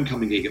 their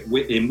homecoming gig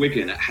in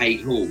Wigan at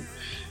Haight Hall,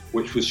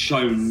 which was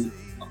shown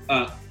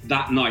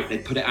that night. They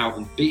put it out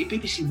on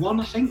BBC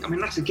One, I think. I mean,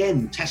 that's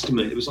again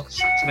testament. It was like a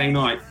Saturday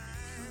night,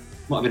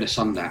 might have been a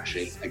Sunday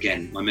actually.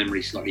 Again, my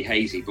memory's slightly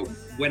hazy, but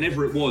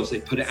whenever it was, they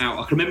put it out.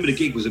 I can remember the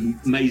gig was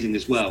amazing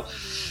as well.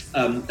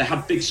 They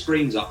had big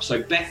screens up,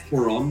 so Beck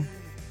were on.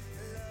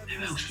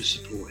 Who else was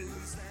supporting them?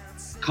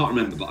 Can't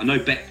remember, but I know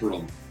Beck were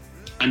on.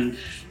 And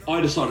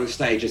either side of the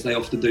stage, as they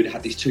often do, they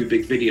had these two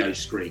big video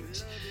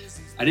screens.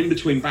 And in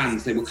between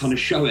bands, they were kind of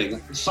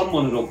showing,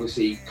 someone had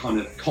obviously kind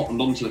of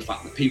cottoned onto the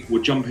fact that people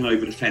were jumping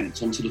over the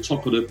fence onto the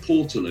top of the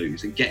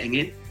portaloos and getting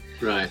in.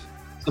 Right.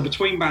 So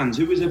between bands,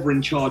 who was ever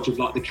in charge of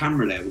like the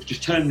camera there was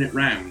just turning it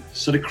round.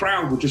 So the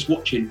crowd were just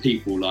watching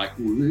people like,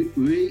 wee,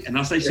 wee, and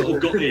as they sort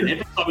of got in,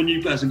 every time a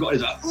new person got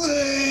in, it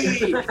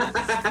was like,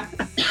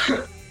 wee.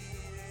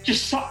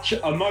 Just such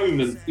a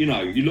moment, you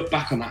know, you look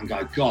back on that and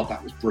go, God,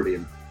 that was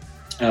brilliant.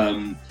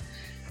 And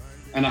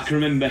I can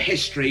remember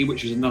History,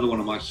 which was another one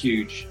of my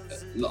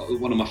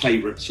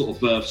favourite sort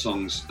of Verve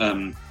songs.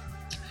 And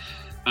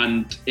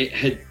it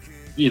had,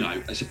 you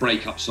know, it's a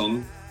breakup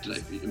song.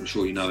 I'm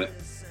sure you know it.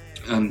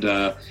 And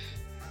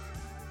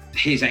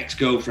his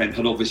ex-girlfriend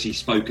had obviously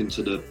spoken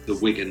to the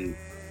Wigan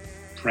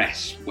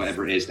press,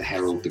 whatever it is, the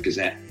Herald, the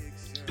Gazette,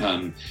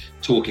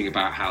 talking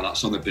about how that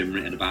song had been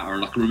written about her.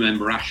 And I can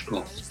remember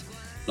Ashcroft,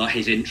 like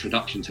his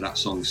introduction to that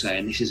song,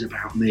 saying, "This is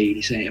about me,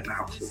 this ain't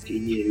about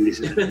fucking you."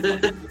 This is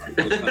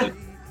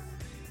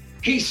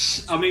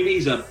he's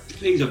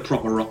a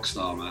proper rock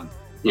star, man.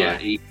 Yeah,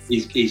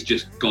 he's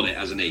just got it,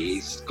 hasn't he?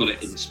 He's got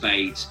it in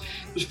spades.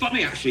 It was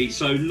funny actually.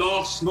 So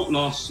not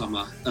last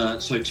summer,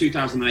 so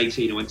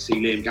 2018, I went to see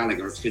Liam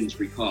Gallagher at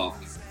Finsbury Park,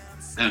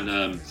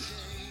 and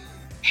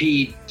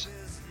he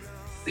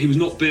was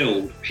not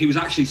billed. He was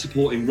actually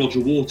supporting Roger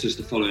Waters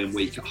the following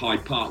week at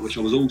Hyde Park, which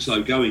I was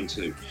also going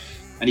to.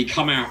 And he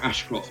come out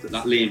Ashcroft at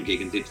that Liam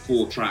gig and did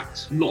 4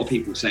 tracks. A lot of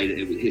people say that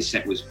his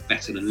set was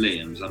better than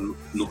Liam's. I'm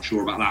not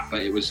sure about that,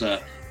 but it was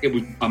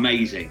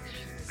amazing.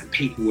 And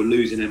people were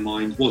losing their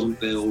minds. Wasn't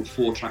billed.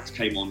 4 tracks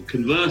came on.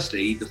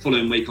 Conversely, the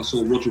following week I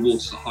saw Roger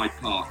Waters at Hyde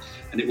Park,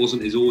 and it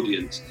wasn't his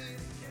audience,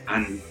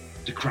 and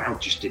the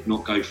crowd just did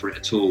not go for it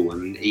at all,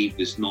 and he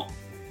was not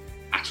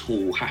at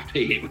all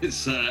happy. It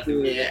was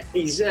yeah.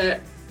 He's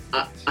I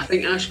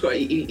think Ashcroft.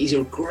 He's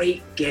a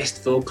great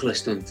guest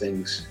vocalist on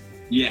things.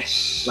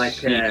 Yes.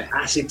 Like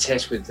Acid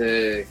Test with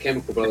the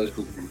Chemical Brothers.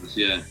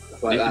 Yeah.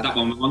 Like that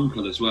one with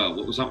Uncle as well.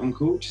 What was that one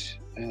called?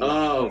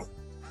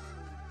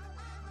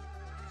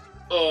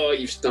 Oh,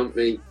 you've stumped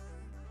me.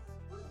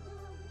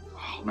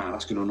 Oh man,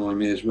 that's going to annoy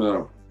me as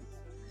well.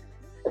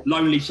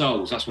 Lonely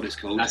Souls, that's what it's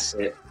called. That's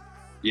it.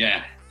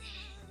 Yeah.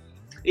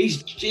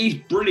 He's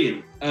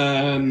brilliant.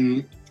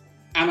 And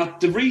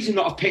the reason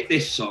that I've picked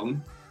this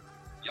song,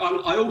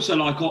 I also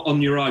like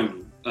On Your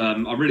Own.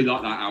 I really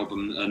like that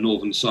album,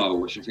 Northern Soul,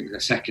 which I think is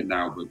their second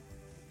album.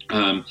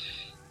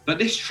 But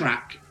this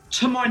track,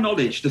 to my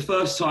knowledge, the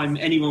first time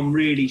anyone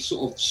really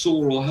sort of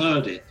saw or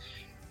heard it,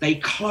 they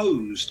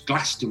closed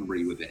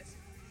Glastonbury with it,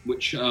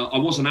 which I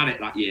wasn't at it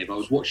that year, but I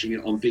was watching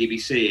it on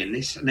BBC, and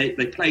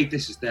they played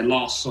this as their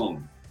last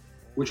song,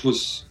 which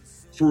was,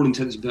 for all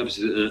intents and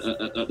purposes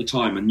at the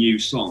time, a new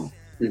song.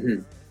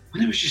 Mm-hmm.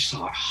 And it was just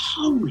like,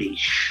 holy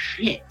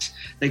shit.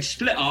 They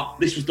split up.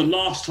 This was the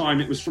last time.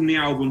 It was from the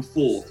album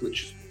Fourth,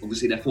 which is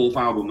obviously their fourth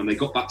album, and they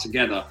got back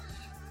together.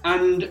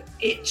 And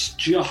it's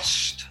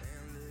just,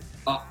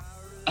 I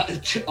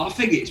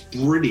think it's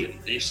brilliant.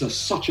 It's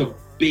such a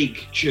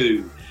big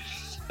tune.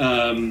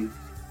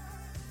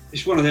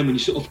 It's one of them when you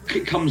sort of,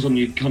 it comes on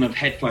your kind of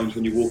headphones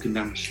when you're walking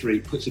down the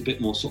street, puts a bit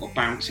more sort of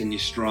bounce in your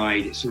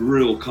stride. It's a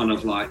real kind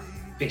of like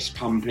fist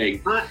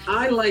pumping.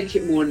 I like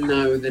it more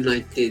now than I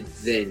did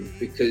then,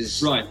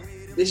 because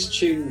this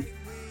tune,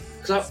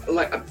 because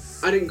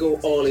I didn't go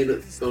all in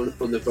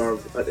on the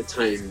Verve at the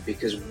time,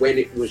 because when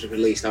it was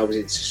released I was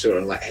into sort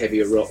of like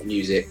heavier rock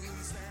music.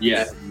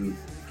 Yeah.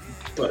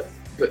 But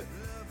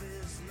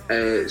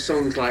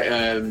songs like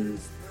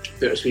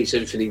Bittersweet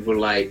Symphony were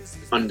like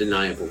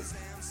undeniable.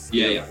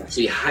 Yeah.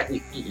 So you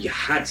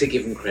had to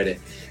give them credit.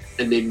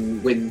 And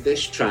then when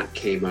this track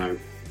came out,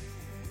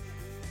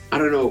 I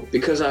don't know,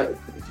 because I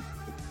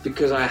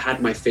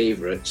had my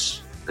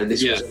favourites, and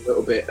this was a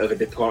little bit of a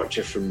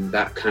departure from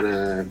that kind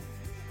of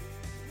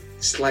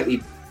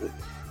slightly.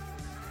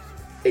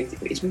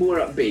 It's more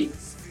upbeat.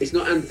 It's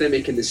not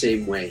anthemic in the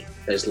same way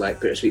as like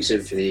Bittersweet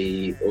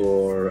Symphony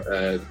or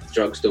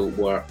Drugs Don't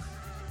Work.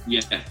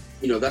 Yeah.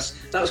 You know, that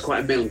was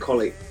quite a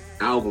melancholic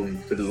album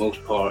for the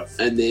most part,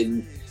 and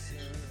then.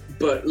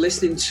 But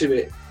listening to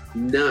it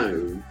now,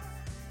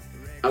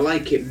 I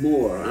like it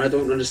more, and I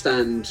don't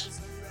understand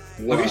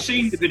why. Have you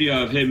seen the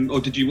video of him,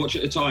 or did you watch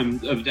at the time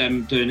of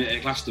them doing it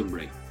at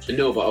Glastonbury?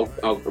 No, but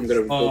I'm going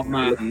to. Oh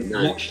man,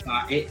 watch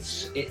that!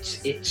 It's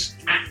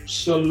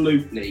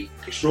absolutely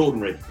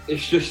extraordinary.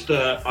 It's just,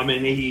 it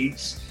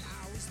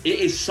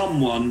is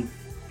someone,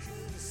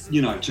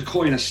 you know, to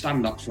coin a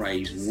stand-up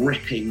phrase,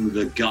 ripping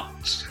the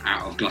guts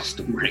out of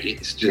Glastonbury.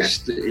 It's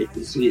just,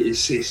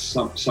 it's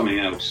something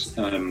else.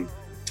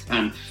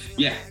 And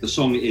yeah, the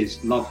song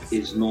is Love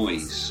Is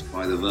Noise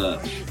by The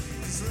Verve.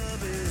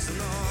 Love is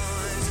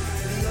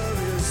noise, love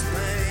is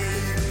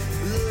pain,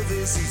 love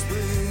is these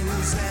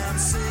blues that I'm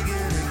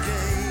singing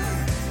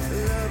again.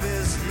 Love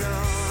is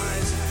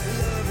noise,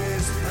 love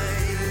is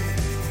pain,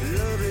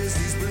 love is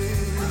these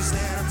blues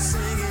that I'm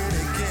singing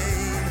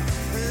again.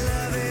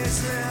 Love is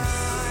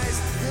noise,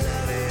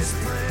 love is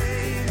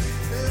pain,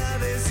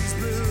 love is these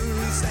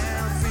blues that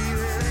I'm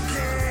feeling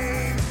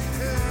again.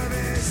 Love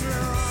is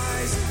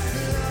noise,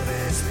 love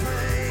is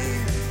pain,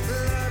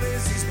 love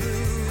is these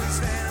blues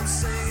that I'm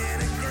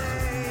singing again.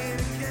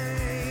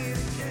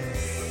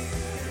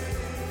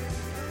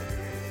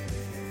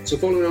 So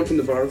following on from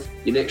The Verve,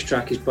 your next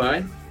track is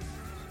by?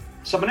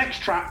 So my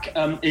next track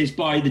is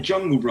by the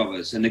Jungle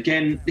Brothers, and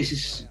again,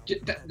 this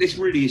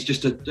really is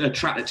just a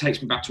track that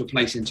takes me back to a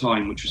place in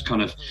time, which was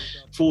kind of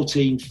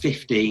 14,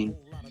 15,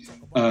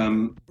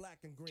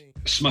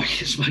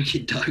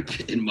 smoking dope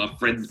in my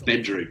friend's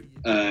bedroom,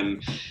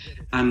 and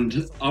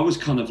I was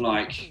kind of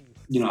like,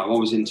 you know, I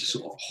was into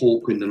sort of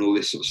Hawkwind and all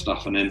this sort of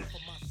stuff, and then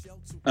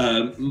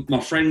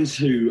my friends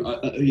who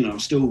you know I'm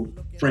still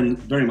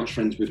very much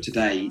friends with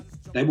today,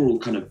 they were all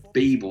kind of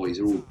b-boys,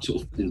 they're all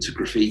sort of into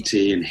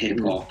graffiti and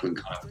hip-hop and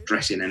kind of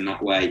dressing in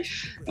that way,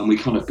 and we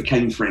kind of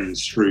became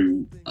friends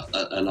through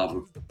a love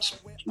of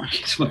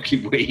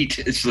smoking weed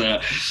as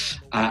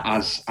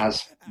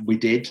we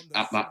did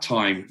at that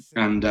time.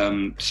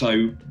 And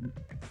so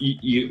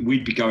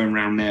we'd be going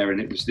around there,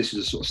 and this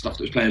was the sort of stuff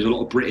that was playing. There's a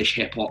lot of British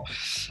hip-hop.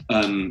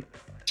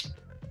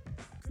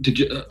 Did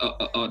you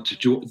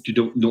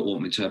not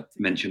want me to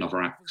mention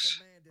other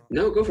acts?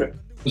 No, go for it.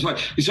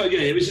 So yeah,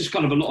 it was just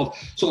kind of a lot of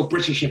sort of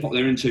British hip hop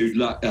they're into,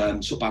 like,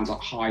 sort of bands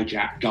like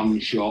Hijack,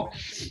 Gunshot,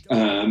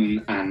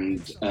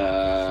 and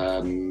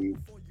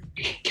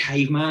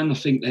Caveman. I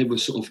think they were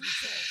sort of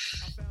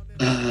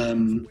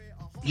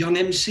Young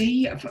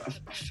MC. I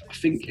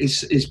think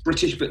is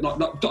British, but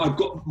like I've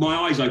got my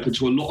eyes open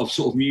to a lot of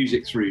sort of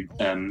music through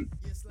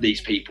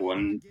these people,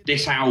 and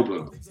this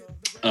album.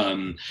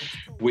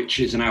 Which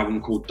is an album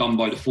called Done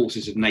by the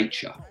Forces of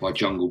Nature by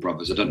Jungle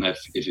Brothers. I don't know if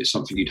it's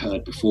something you'd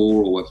heard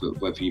before or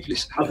whether you've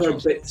listened. I've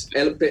heard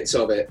bits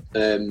of it.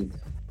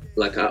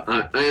 Like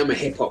I am a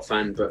hip hop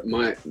fan, but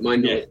my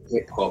knowledge of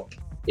hip hop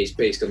is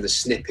based on the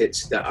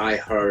snippets that I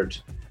heard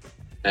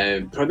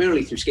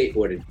primarily through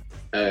skateboarding.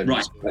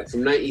 Right. So like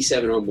from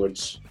 '97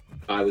 onwards,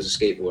 I was a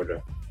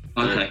skateboarder.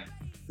 Okay.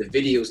 The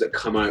videos that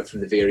come out from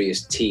the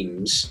various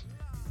teams,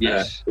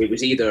 Yes. it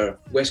was either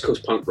West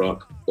Coast punk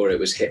rock or it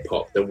was hip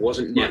hop. There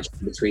wasn't much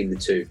in between the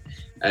two.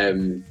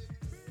 And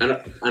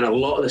a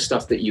lot of the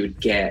stuff that you would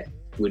get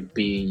would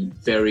be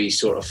very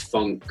sort of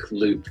funk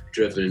loop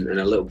driven and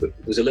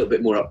was a little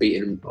bit more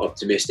upbeat and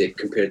optimistic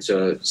compared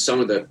to some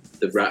of the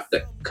rap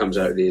that comes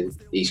out of the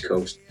East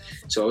Coast.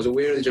 So I was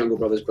aware of the Jungle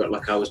Brothers, but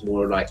like I was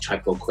more like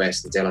Tribe Called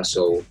Quest and De La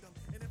Soul.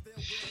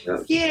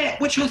 Yeah,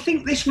 which I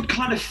think this would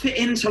kind of fit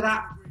into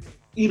that,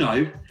 you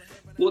know,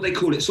 what they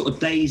call it, sort of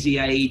daisy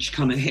age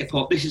kind of hip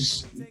hop. This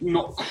is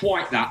not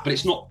quite that, but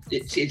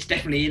it's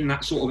definitely in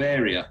that sort of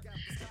area.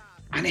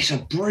 And it's a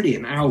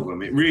brilliant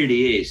album. It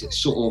really is.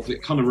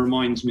 It kind of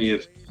reminds me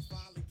of,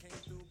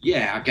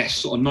 I guess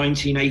sort of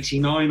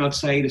 1989, I'd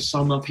say, the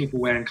summer, people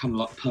wearing kind of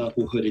like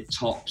purple hooded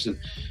tops. And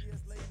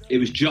it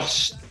was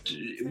just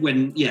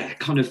when,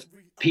 kind of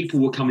people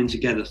were coming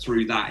together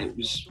through that. It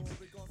was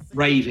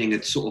raving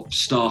had sort of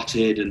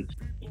started. And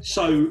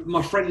so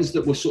my friends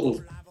that were sort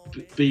of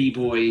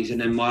B-boys,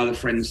 and then my other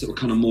friends that were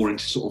kind of more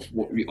into sort of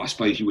what I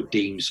suppose you would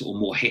deem sort of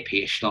more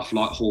hippie-ish stuff,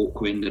 like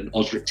Hawkwind and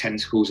Osric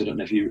Tentacles. I don't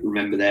know if you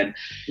remember them.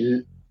 Yeah.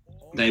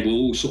 They were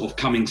all sort of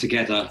coming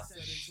together,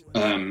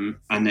 and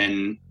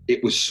then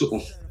it was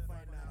sort of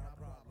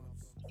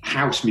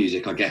house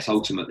music, I guess,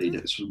 ultimately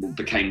that sort of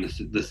became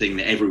the thing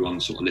that everyone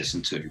sort of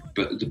listened to.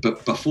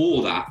 But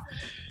before that,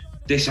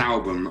 this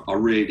album, I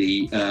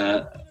really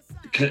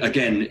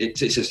again,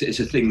 it's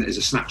a thing that is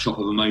a snapshot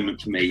of a moment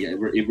for me.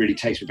 It really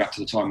takes me back to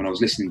the time when I was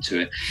listening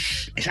to it.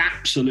 It's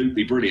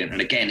absolutely brilliant, and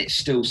again, it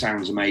still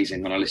sounds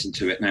amazing when I listen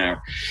to it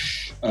now.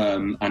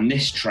 And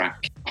this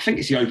track, I think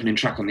it's the opening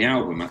track on the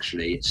album.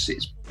 Actually,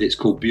 it's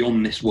called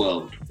Beyond This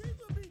World.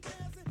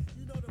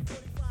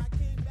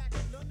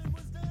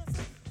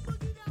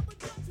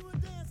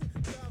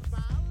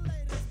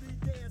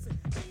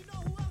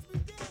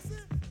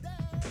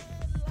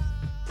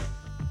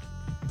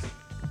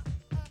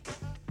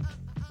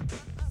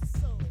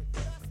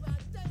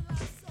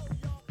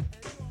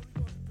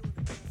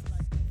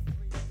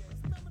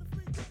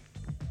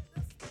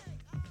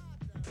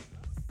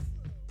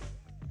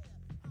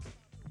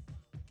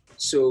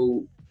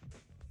 So,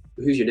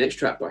 who's your next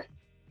track by?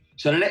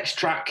 So the next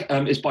track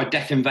is by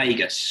Death in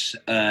Vegas,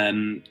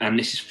 and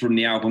this is from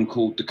the album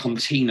called The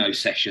Contino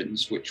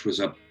Sessions, which was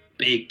a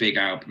big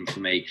album for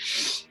me.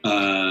 This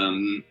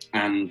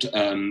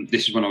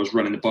is when I was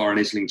running the bar in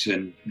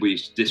Islington. I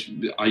used to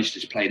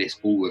just play this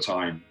all the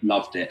time,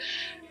 loved it.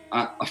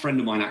 A friend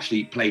of mine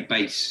actually played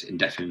bass in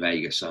Death in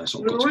Vegas, so I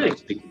sort of got to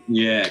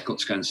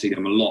go and see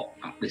them a lot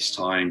at this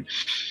time.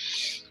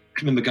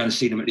 I remember going to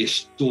see them at the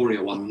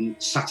Astoria one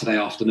Saturday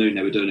afternoon.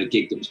 They were doing a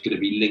gig that was going to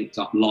be linked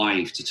up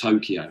live to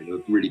Tokyo. They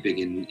were really big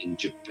in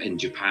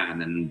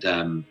Japan,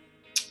 and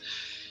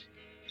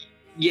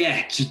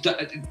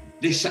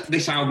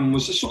this album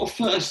was the sort of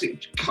first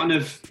kind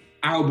of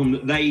album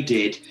that they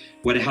did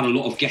where they had a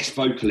lot of guest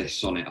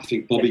vocalists on it. I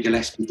think Bobby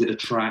Gillespie did a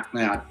track.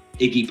 They had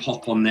Iggy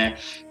Pop on there.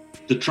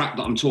 The track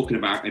that I'm talking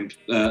about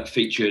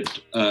featured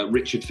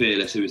Richard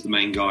Fearless, who was the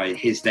main guy,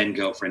 his then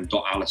girlfriend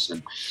Dot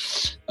Allison,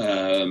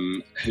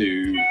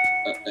 who,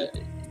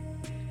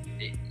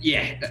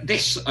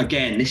 this is, I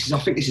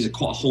think this is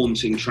quite a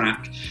haunting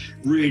track,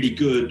 really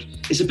good.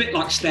 It's a bit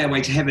like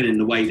Stairway to Heaven in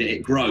the way that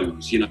it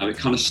grows, you know, it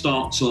kind of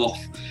starts off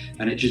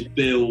and it just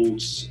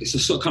builds. It's a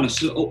sort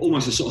of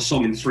almost a sort of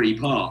song in three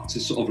parts.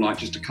 It's sort of like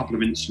just a couple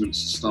of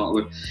instruments to start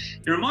with.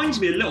 It reminds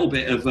me a little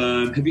bit of,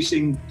 have you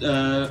seen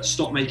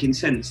Stop Making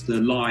Sense, the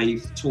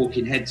live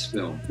Talking Heads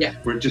film? Yeah.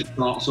 Where it just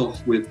starts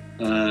off with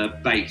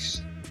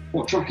bass.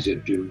 What track is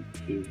it?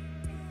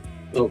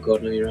 Oh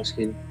God, no, you're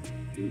asking.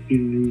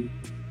 It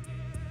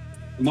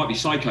might be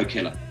Psycho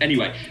Killer.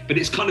 Anyway, but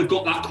it's kind of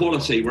got that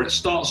quality where it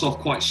starts off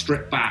quite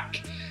stripped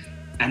back,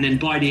 and then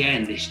by the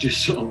end, it's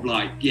just sort of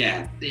like,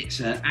 it's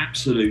an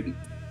absolute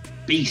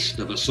beast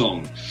of a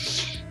song.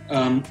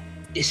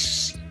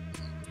 It's,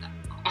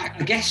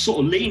 I guess,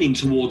 sort of leaning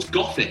towards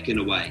gothic in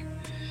a way.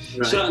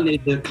 Right.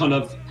 Certainly the kind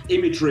of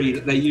imagery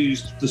that they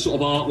used, the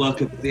sort of artwork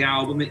of the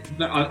album,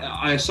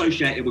 I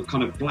associate it with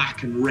kind of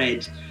black and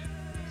red,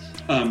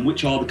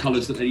 which are the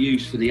colours that they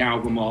use for the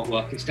album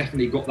artwork. It's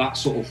definitely got that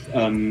sort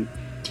of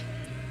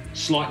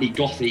slightly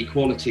gothy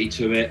quality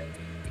to it.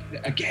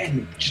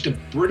 Again, just a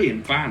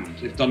brilliant band.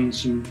 They've done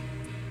some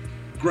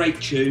great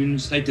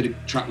tunes. They did a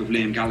track with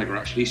Liam Gallagher,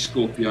 actually,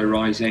 Scorpio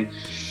Rising.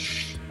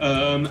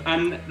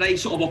 And they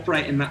sort of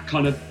operate in that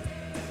kind of,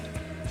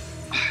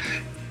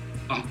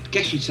 I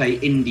guess you'd say,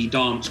 indie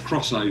dance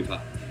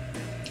crossover.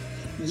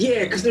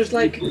 Yeah, because there's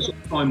like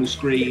Primal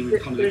Scream,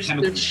 kind of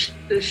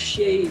there's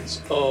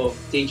shades of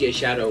DJ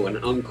Shadow and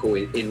Uncle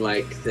in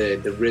like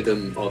the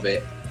rhythm of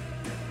it,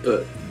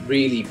 but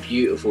really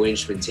beautiful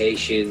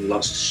instrumentation,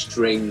 lots of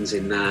strings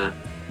in that.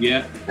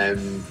 Yeah.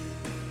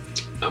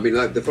 I mean,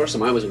 like the first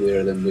time I was aware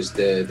of them was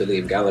the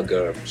Liam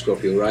Gallagher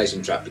Scorpio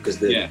Rising track, because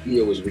the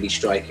video was really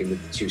striking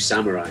with the two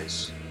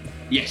samurais.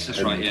 Yes,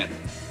 that's right. Yeah.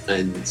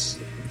 And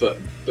but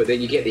then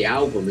you get the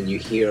album and you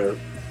hear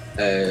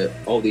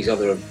all these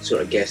other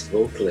sort of guest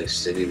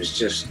vocalists, and it was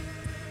just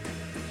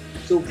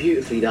so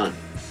beautifully done.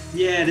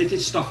 Yeah, they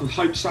did stuff with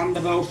Hope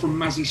Sandoval from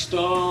Mazzy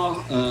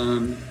Star.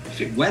 I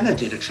think Weather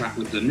did a track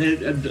with them.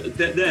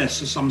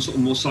 There's some sort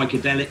of more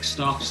psychedelic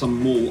stuff,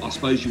 some more, I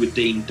suppose you would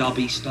deem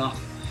dubby stuff.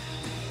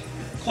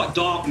 Quite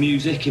dark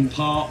music in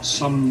parts,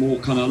 some more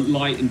kind of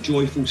light and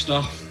joyful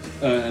stuff.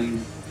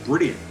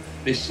 Brilliant.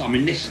 This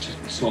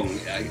song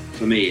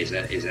for me is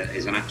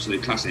an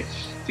absolute classic.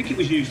 I think it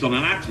was used on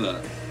an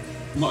advert.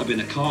 It might have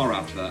been a car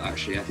advert,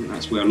 actually. I think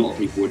that's where a lot of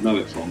people would know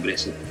it from, but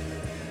it's a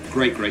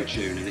great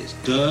tune, and it's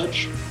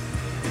Dirge.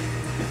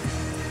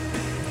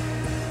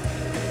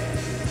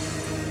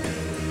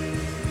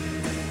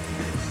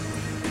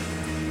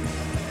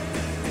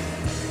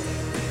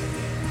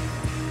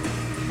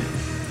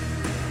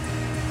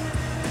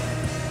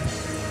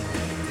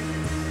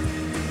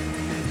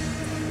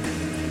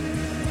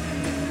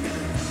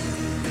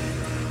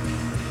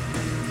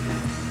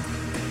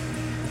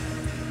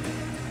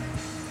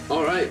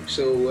 All right,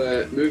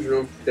 so moving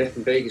on from Death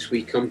in Vegas,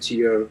 we come to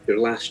your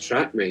last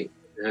track, mate.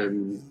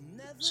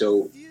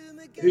 So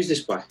who's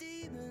this by?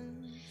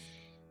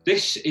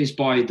 This is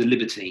by The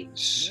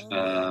Libertines,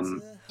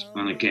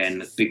 and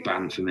again, a big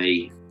band for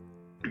me.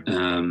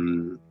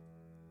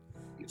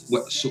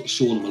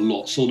 Saw them a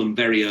lot, saw them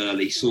very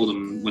early, saw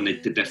them when they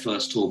did their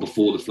first tour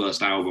before the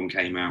first album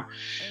came out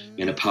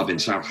in a pub in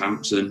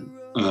Southampton.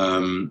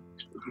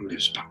 There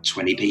was about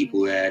 20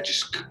 people there,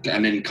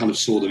 and then kind of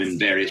saw them in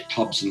various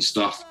pubs and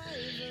stuff.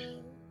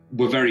 I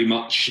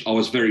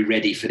was very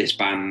ready for this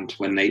band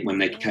when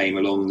they came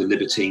along, the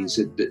Libertines,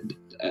 and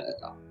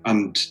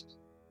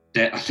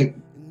I think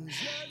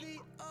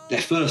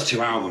their first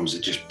two albums are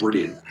just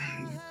brilliant.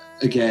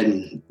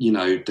 Again, you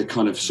know, they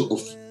kind of sort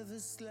of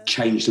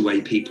changed the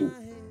way people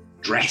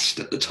dressed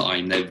at the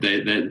time. They're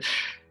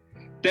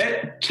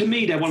to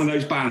me, they're one of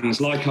those bands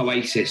like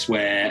Oasis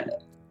where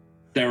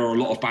there are a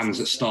lot of bands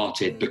that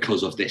started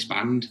because of this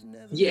band.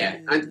 Yeah,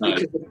 and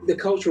because the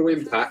cultural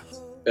impact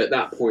at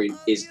that point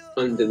is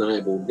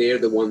undeniable. They're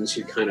the ones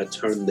who kind of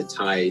turned the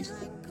tide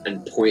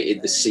and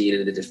pointed the scene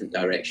in a different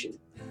direction.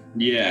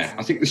 Yeah,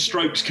 I think the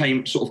Strokes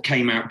came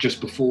out just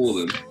before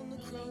them,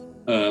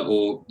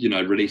 or you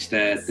know, released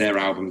their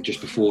album just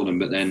before them.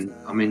 But then,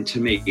 I mean, to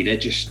me, they're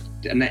just,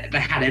 and they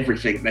had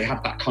everything. They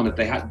had that kind of,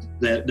 they had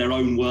their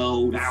own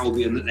world,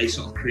 Albion, that they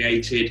sort of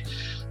created,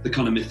 the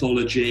kind of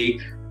mythology.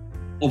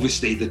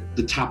 Obviously,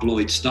 the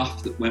tabloid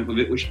stuff that went with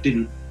it, which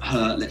didn't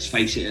hurt, let's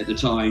face it, at the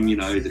time, you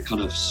know, the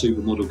kind of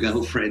supermodel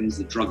girlfriends,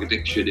 the drug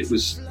addiction, it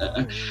was,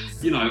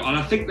 you know, and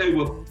I think they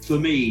were, for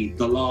me,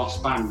 the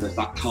last band of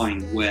that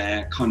kind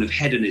where kind of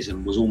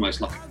hedonism was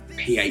almost like a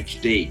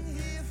PhD.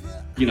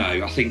 You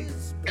know, I think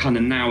kind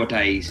of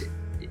nowadays,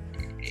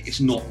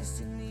 it's not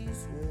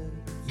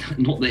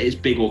that it's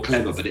big or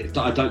clever, but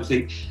I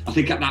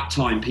think at that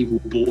time, people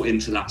bought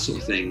into that sort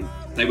of thing.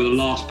 They were the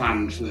last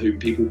band for whom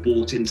people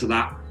bought into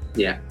that.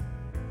 Yeah.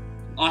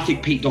 I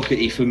think Pete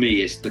Doherty for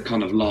me is the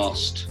kind of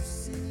last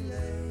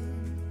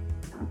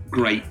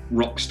great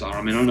rock star.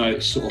 I mean, I know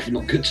it's sort of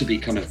not good to be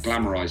kind of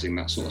glamorizing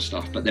that sort of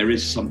stuff, but there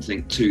is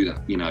something to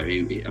that, you know.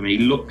 He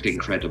looked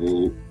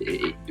incredible.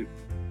 His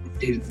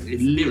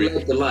lyrics,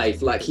 lived the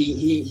life, like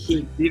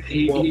he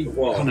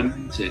kind of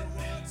meant it.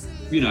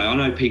 You know, I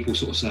know people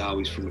sort of say, oh,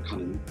 he's from a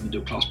kind of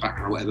middle class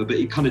background or whatever, but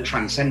he kind of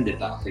transcended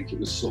that. I think it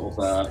was sort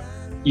of,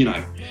 you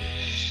know,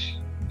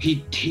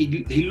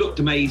 he looked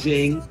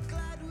amazing.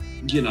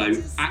 You know,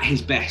 at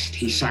his best,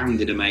 he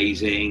sounded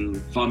amazing,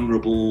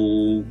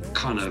 vulnerable,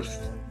 kind of,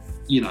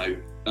 you know,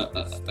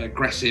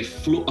 aggressive,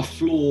 a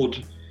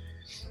flawed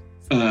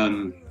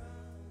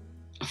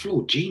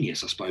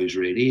genius, I suppose.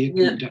 Really,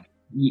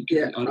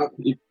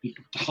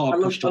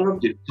 hard pushed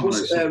up.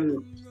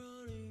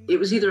 It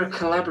was either a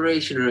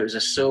collaboration or it was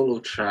a solo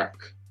track.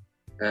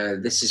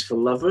 This Is for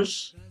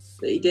Lovers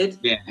that he did.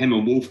 Yeah, him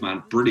and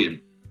Wolfman,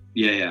 brilliant.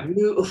 Yeah.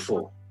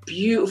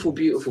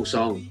 Beautiful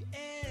song.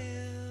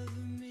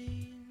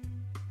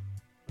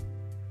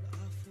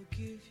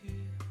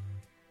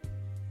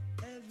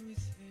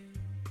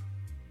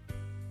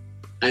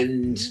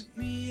 And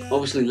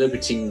obviously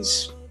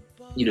Libertines,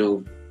 you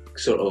know,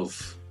 sort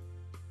of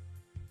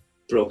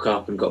broke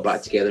up and got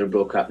back together and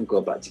broke up and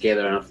got back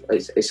together. And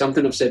it's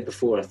something I've said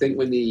before. I think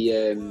when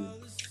the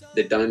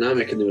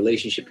dynamic and the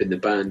relationship in the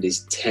band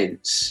is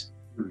tense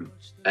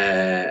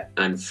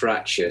and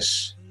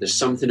fractious, there's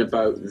something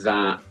about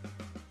that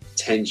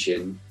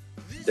tension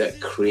that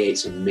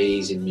creates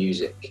amazing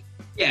music.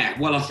 Yeah,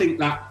 well, I think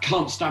that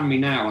Can't Stand Me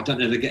Now, I don't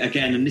know,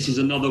 again, and this is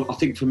another, I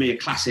think for me, a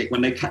classic,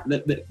 when they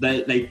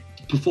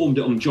performed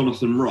it on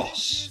Jonathan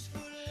Ross.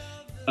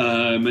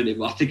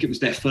 And I think it was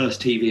their first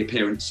TV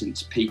appearance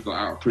since Pete got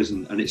out of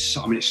prison, and it's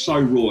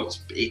so raw.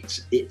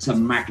 It's a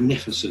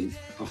magnificent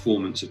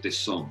performance of this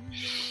song,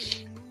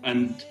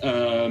 and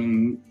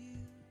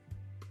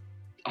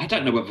I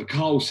don't know whether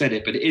Carl said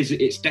it, but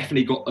it's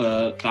definitely got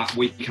that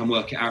We Can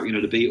Work It Out, you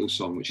know, the Beatles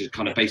song, which is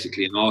kind of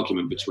basically an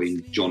argument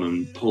between John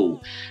and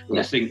Paul. And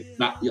I think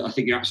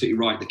you're absolutely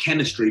right. The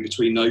chemistry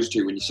between those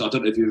two, I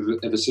don't know if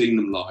you've ever seen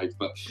them live,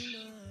 but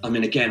I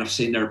mean, again,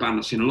 they're a band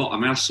I've seen a lot. I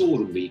mean, I saw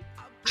them be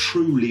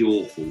truly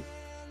awful.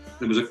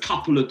 There was a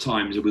couple of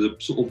times, it was a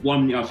sort of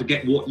one year, I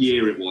forget what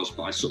year it was,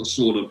 but I sort of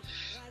saw them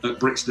at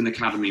Brixton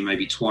Academy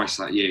maybe twice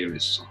that year.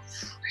 It's sort of,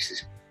 this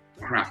is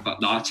crap. But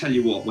no, I tell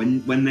you what,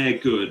 when they're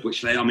good,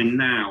 which they, I mean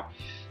now,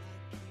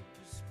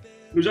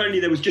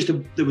 there was just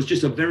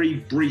a very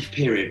brief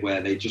period where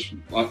they just,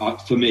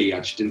 for me, I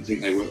just didn't think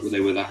they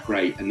were that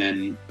great. And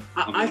then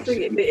I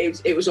think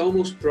it was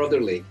almost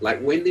brotherly. Like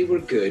when they were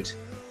good,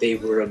 they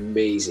were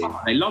amazing.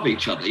 They love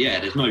each other, yeah.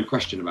 There's no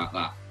question about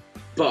that.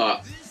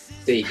 But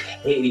they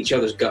hate each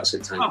other's guts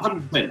at times.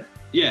 100%,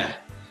 yeah.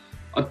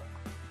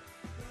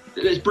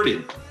 It's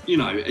brilliant. You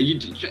know,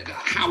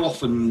 how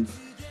often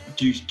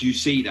do you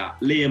see that?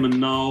 Liam and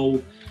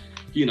Noel,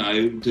 you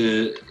know,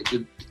 the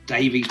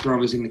Davies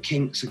brothers in the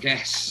Kinks, I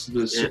guess,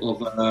 the sort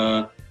of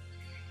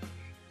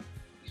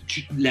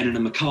Lennon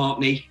and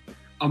McCartney.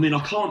 I mean,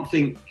 I can't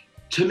think.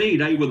 To me,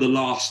 they were the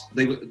last.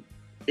 They were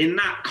in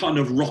that kind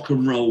of rock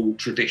and roll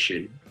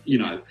tradition. You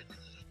know,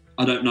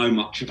 I don't know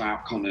much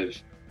about kind of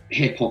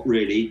hip hop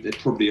really. There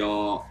probably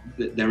are.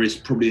 There is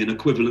probably an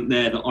equivalent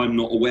there that I'm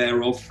not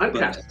aware of.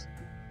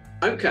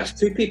 Outcast,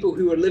 two people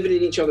who were living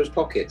in each other's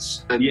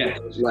pockets and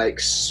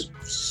like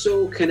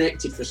so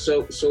connected for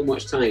so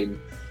much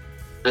time,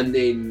 and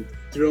then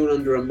thrown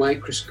under a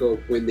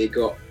microscope when they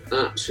got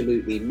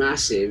absolutely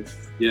massive.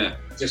 Yeah,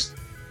 just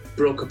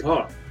broke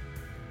apart.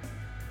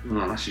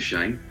 Oh, that's a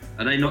shame.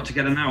 Are they not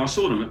together now? I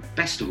saw them at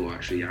Festival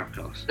actually,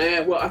 Outcast.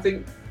 Well,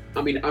 I'm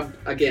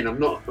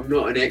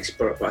not an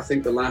expert, but I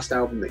think the last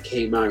album that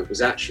came out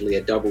was actually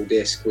a double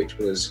disc, which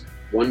was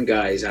one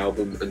guy's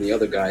album and the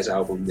other guy's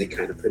album. They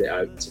kind of put it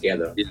out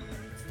together, and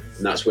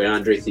that's where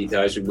Andre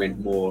 3000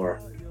 went more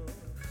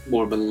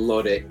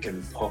melodic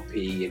and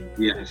poppy and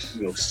you know,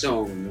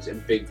 songs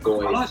and big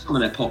voice. I like some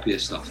of their poppier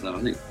stuff though.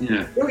 I think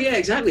Oh yeah,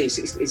 exactly.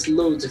 It's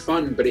loads of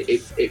fun, but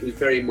it was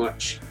very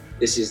much,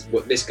 this is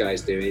what this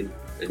guy's doing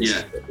and this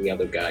is what the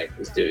other guy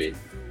is doing.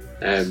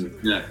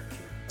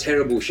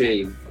 Terrible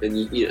shame, and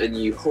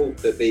you hope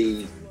that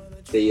they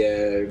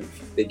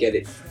get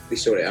it, they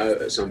sort it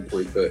out at some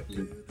point, but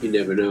you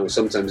never know.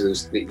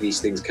 Sometimes these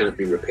things can't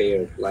be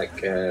repaired. Like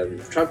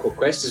Tribe Called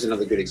Quest is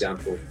another good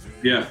example.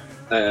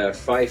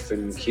 Fife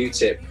and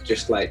Q-Tip,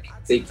 just like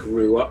they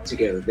grew up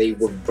together. They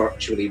were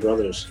virtually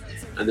brothers,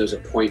 and there was a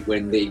point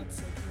when they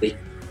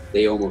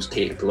almost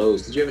came to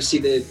blows. Did you ever see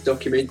the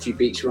documentary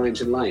Beats,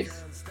 Rhymes and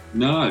Life?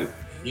 No.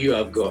 You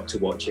have got to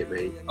watch it,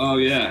 mate. Oh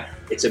yeah,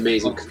 it's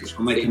amazing.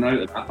 I'll make a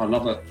note of that. I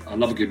love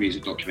a good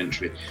music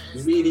documentary.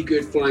 Really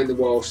good flying the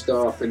wall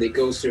stuff, and it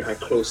goes through how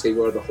close they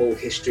were, the whole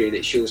history, and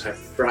it shows how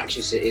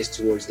fractious it is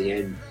towards the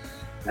end.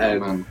 I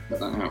am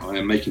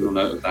making a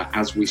note of that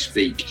as we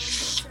speak.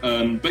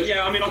 But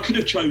yeah, I mean, I could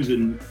have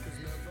chosen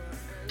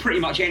pretty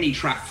much any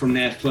track from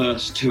their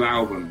first two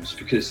albums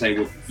because they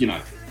were, you know,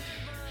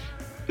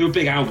 they were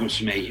big albums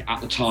for me at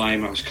the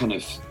time. I was kind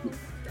of.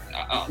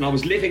 And I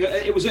was living.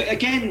 It was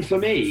again for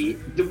me.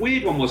 The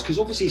weird one was because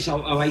obviously,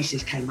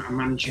 Oasis came out of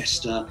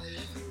Manchester,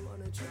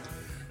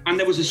 and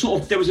there was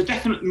a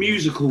definite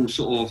musical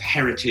sort of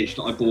heritage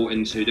that I bought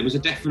into. There was a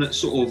definite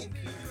sort of,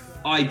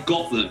 I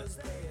got them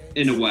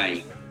in a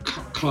way.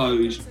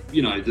 Clothes,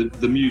 you know,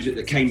 the music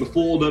that came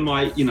before them.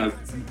 Noel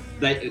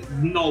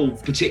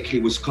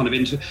particularly was kind of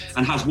into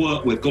and has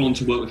gone on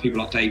to work with people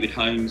like David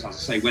Holmes. As I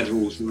say,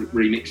 Weatherall's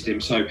remixed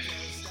him. So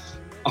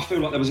I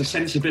feel like there was a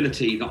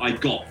sensibility that I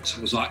got.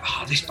 I was like,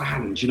 this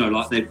band, you know,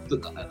 like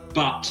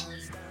but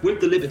with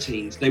the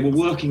Libertines, they were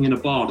working in a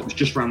bar that was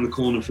just around the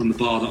corner from the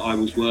bar that I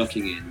was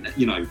working in.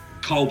 You know,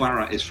 Cole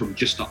Barrett is from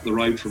just up the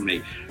road from me.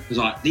 I was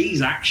like,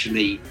 these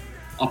actually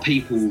are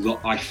people that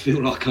I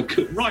feel like I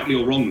could, rightly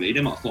or wrongly,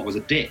 they might have thought I was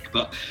a dick,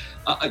 but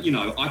you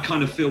know, I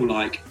kind of feel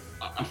like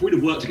if we'd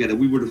have worked together,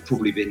 we would have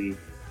probably been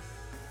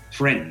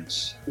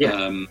friends.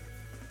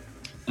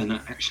 And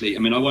actually, I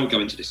mean, I won't go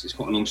into this, it's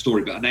quite a long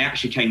story, but they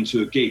actually came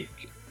to a gig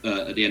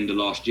at the end of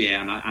last year,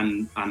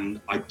 and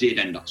I did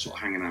end up sort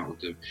of hanging out with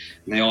them.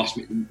 And they asked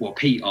me,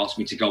 Pete asked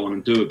me to go on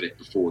and do a bit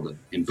before them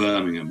in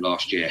Birmingham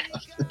last year.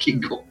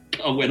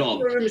 I went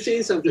on. I remember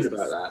seeing something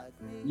about that.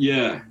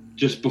 Yeah,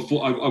 just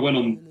before I went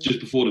on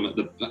just before them at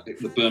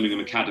the Birmingham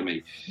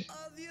Academy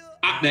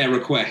at their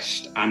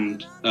request,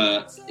 and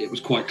it was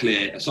quite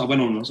clear. So I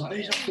went on and I was like,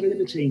 "Who's up for the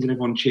Libertines?" and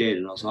everyone cheered,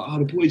 and I was like, "Oh,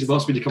 the boys have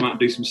asked me to come out and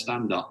do some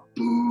stand-up."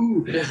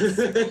 Boo!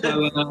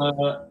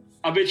 So,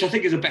 which I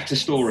think is a better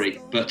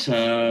story, but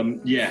so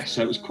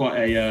it was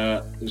quite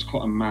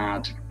a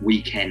mad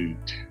weekend.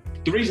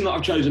 The reason that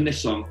I've chosen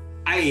this song,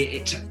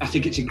 I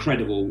think it's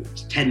incredible,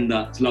 it's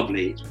tender, it's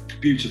lovely, it's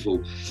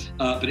beautiful,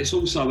 but it's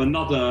also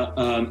another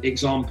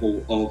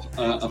example of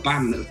a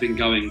band that have been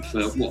going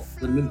for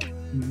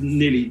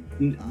nearly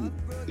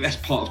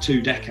best part of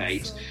 2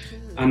 decades,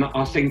 and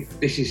I think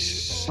this is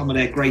some of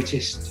their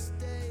greatest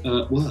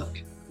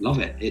work. Love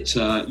it. It's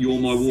You're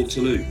My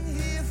Waterloo.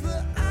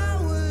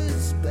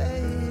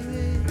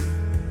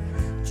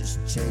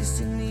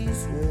 Chasing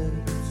these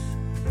words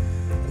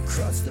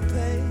across the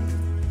page.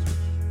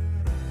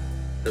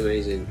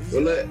 Amazing.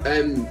 Well, look,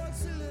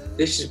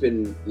 this has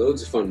been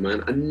loads of fun,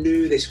 man. I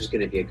knew this was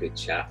going to be a good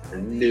chat. I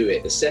knew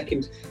it. The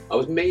second I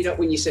was made up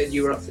when you said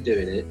you were up for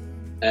doing it,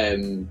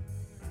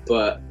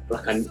 But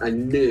like I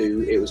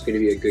knew it was going to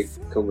be a good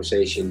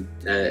conversation,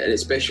 and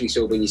especially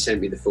so when you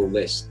sent me the full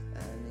list.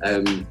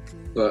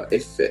 But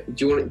if do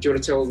you want to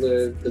tell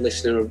the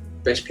listener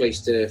best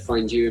place to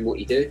find you and what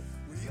you do?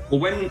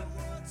 Well,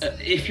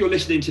 if you're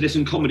listening to this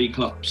and comedy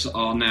clubs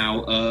are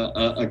now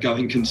a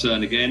going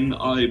concern again,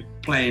 I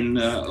play in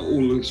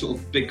all the sort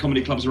of big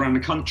comedy clubs around the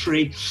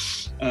country.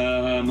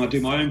 I do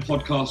my own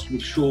podcast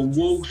with Sean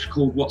Walsh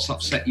called What's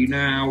Upset You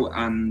Now,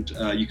 and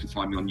you can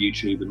find me on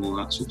YouTube and all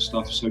that sort of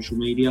stuff, social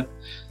media.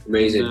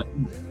 Amazing.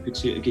 And, good to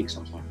see you at a gig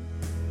sometime.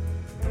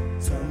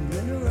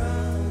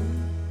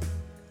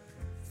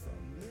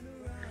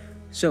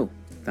 So,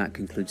 that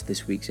concludes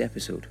this week's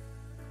episode.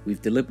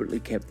 We've deliberately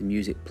kept the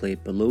music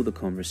played below the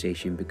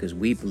conversation because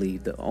we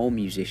believe that all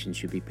musicians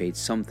should be paid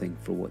something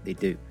for what they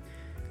do.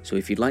 So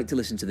if you'd like to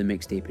listen to the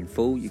mixtape in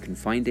full, you can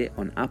find it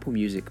on Apple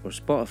Music or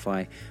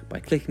Spotify by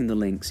clicking the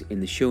links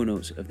in the show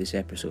notes of this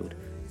episode.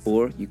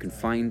 Or you can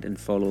find and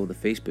follow the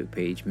Facebook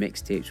page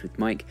Mixtapes with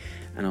Mike,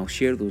 and I'll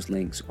share those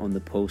links on the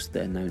post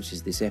that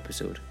announces this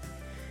episode.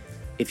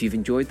 If you've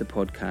enjoyed the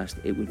podcast,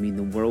 it would mean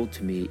the world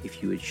to me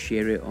if you would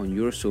share it on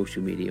your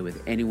social media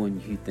with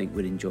anyone you think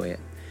would enjoy it.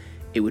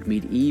 It would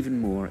mean even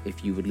more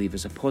if you would leave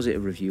us a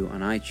positive review on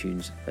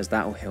iTunes, as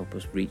that will help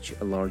us reach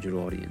a larger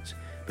audience.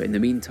 But in the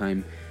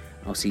meantime,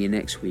 I'll see you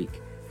next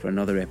week for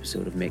another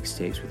episode of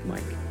Mixtapes with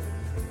Mike.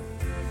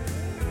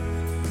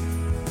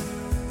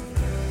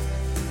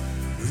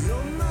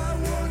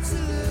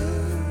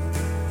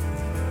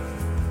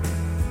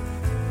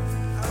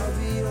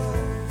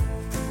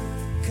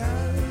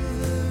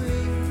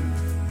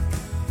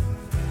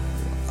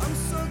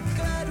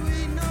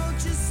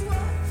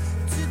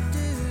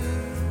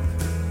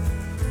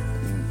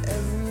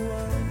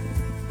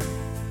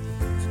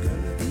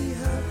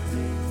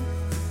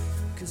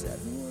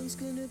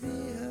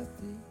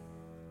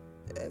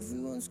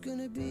 Everyone's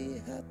gonna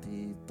be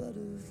happy, but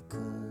of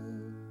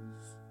course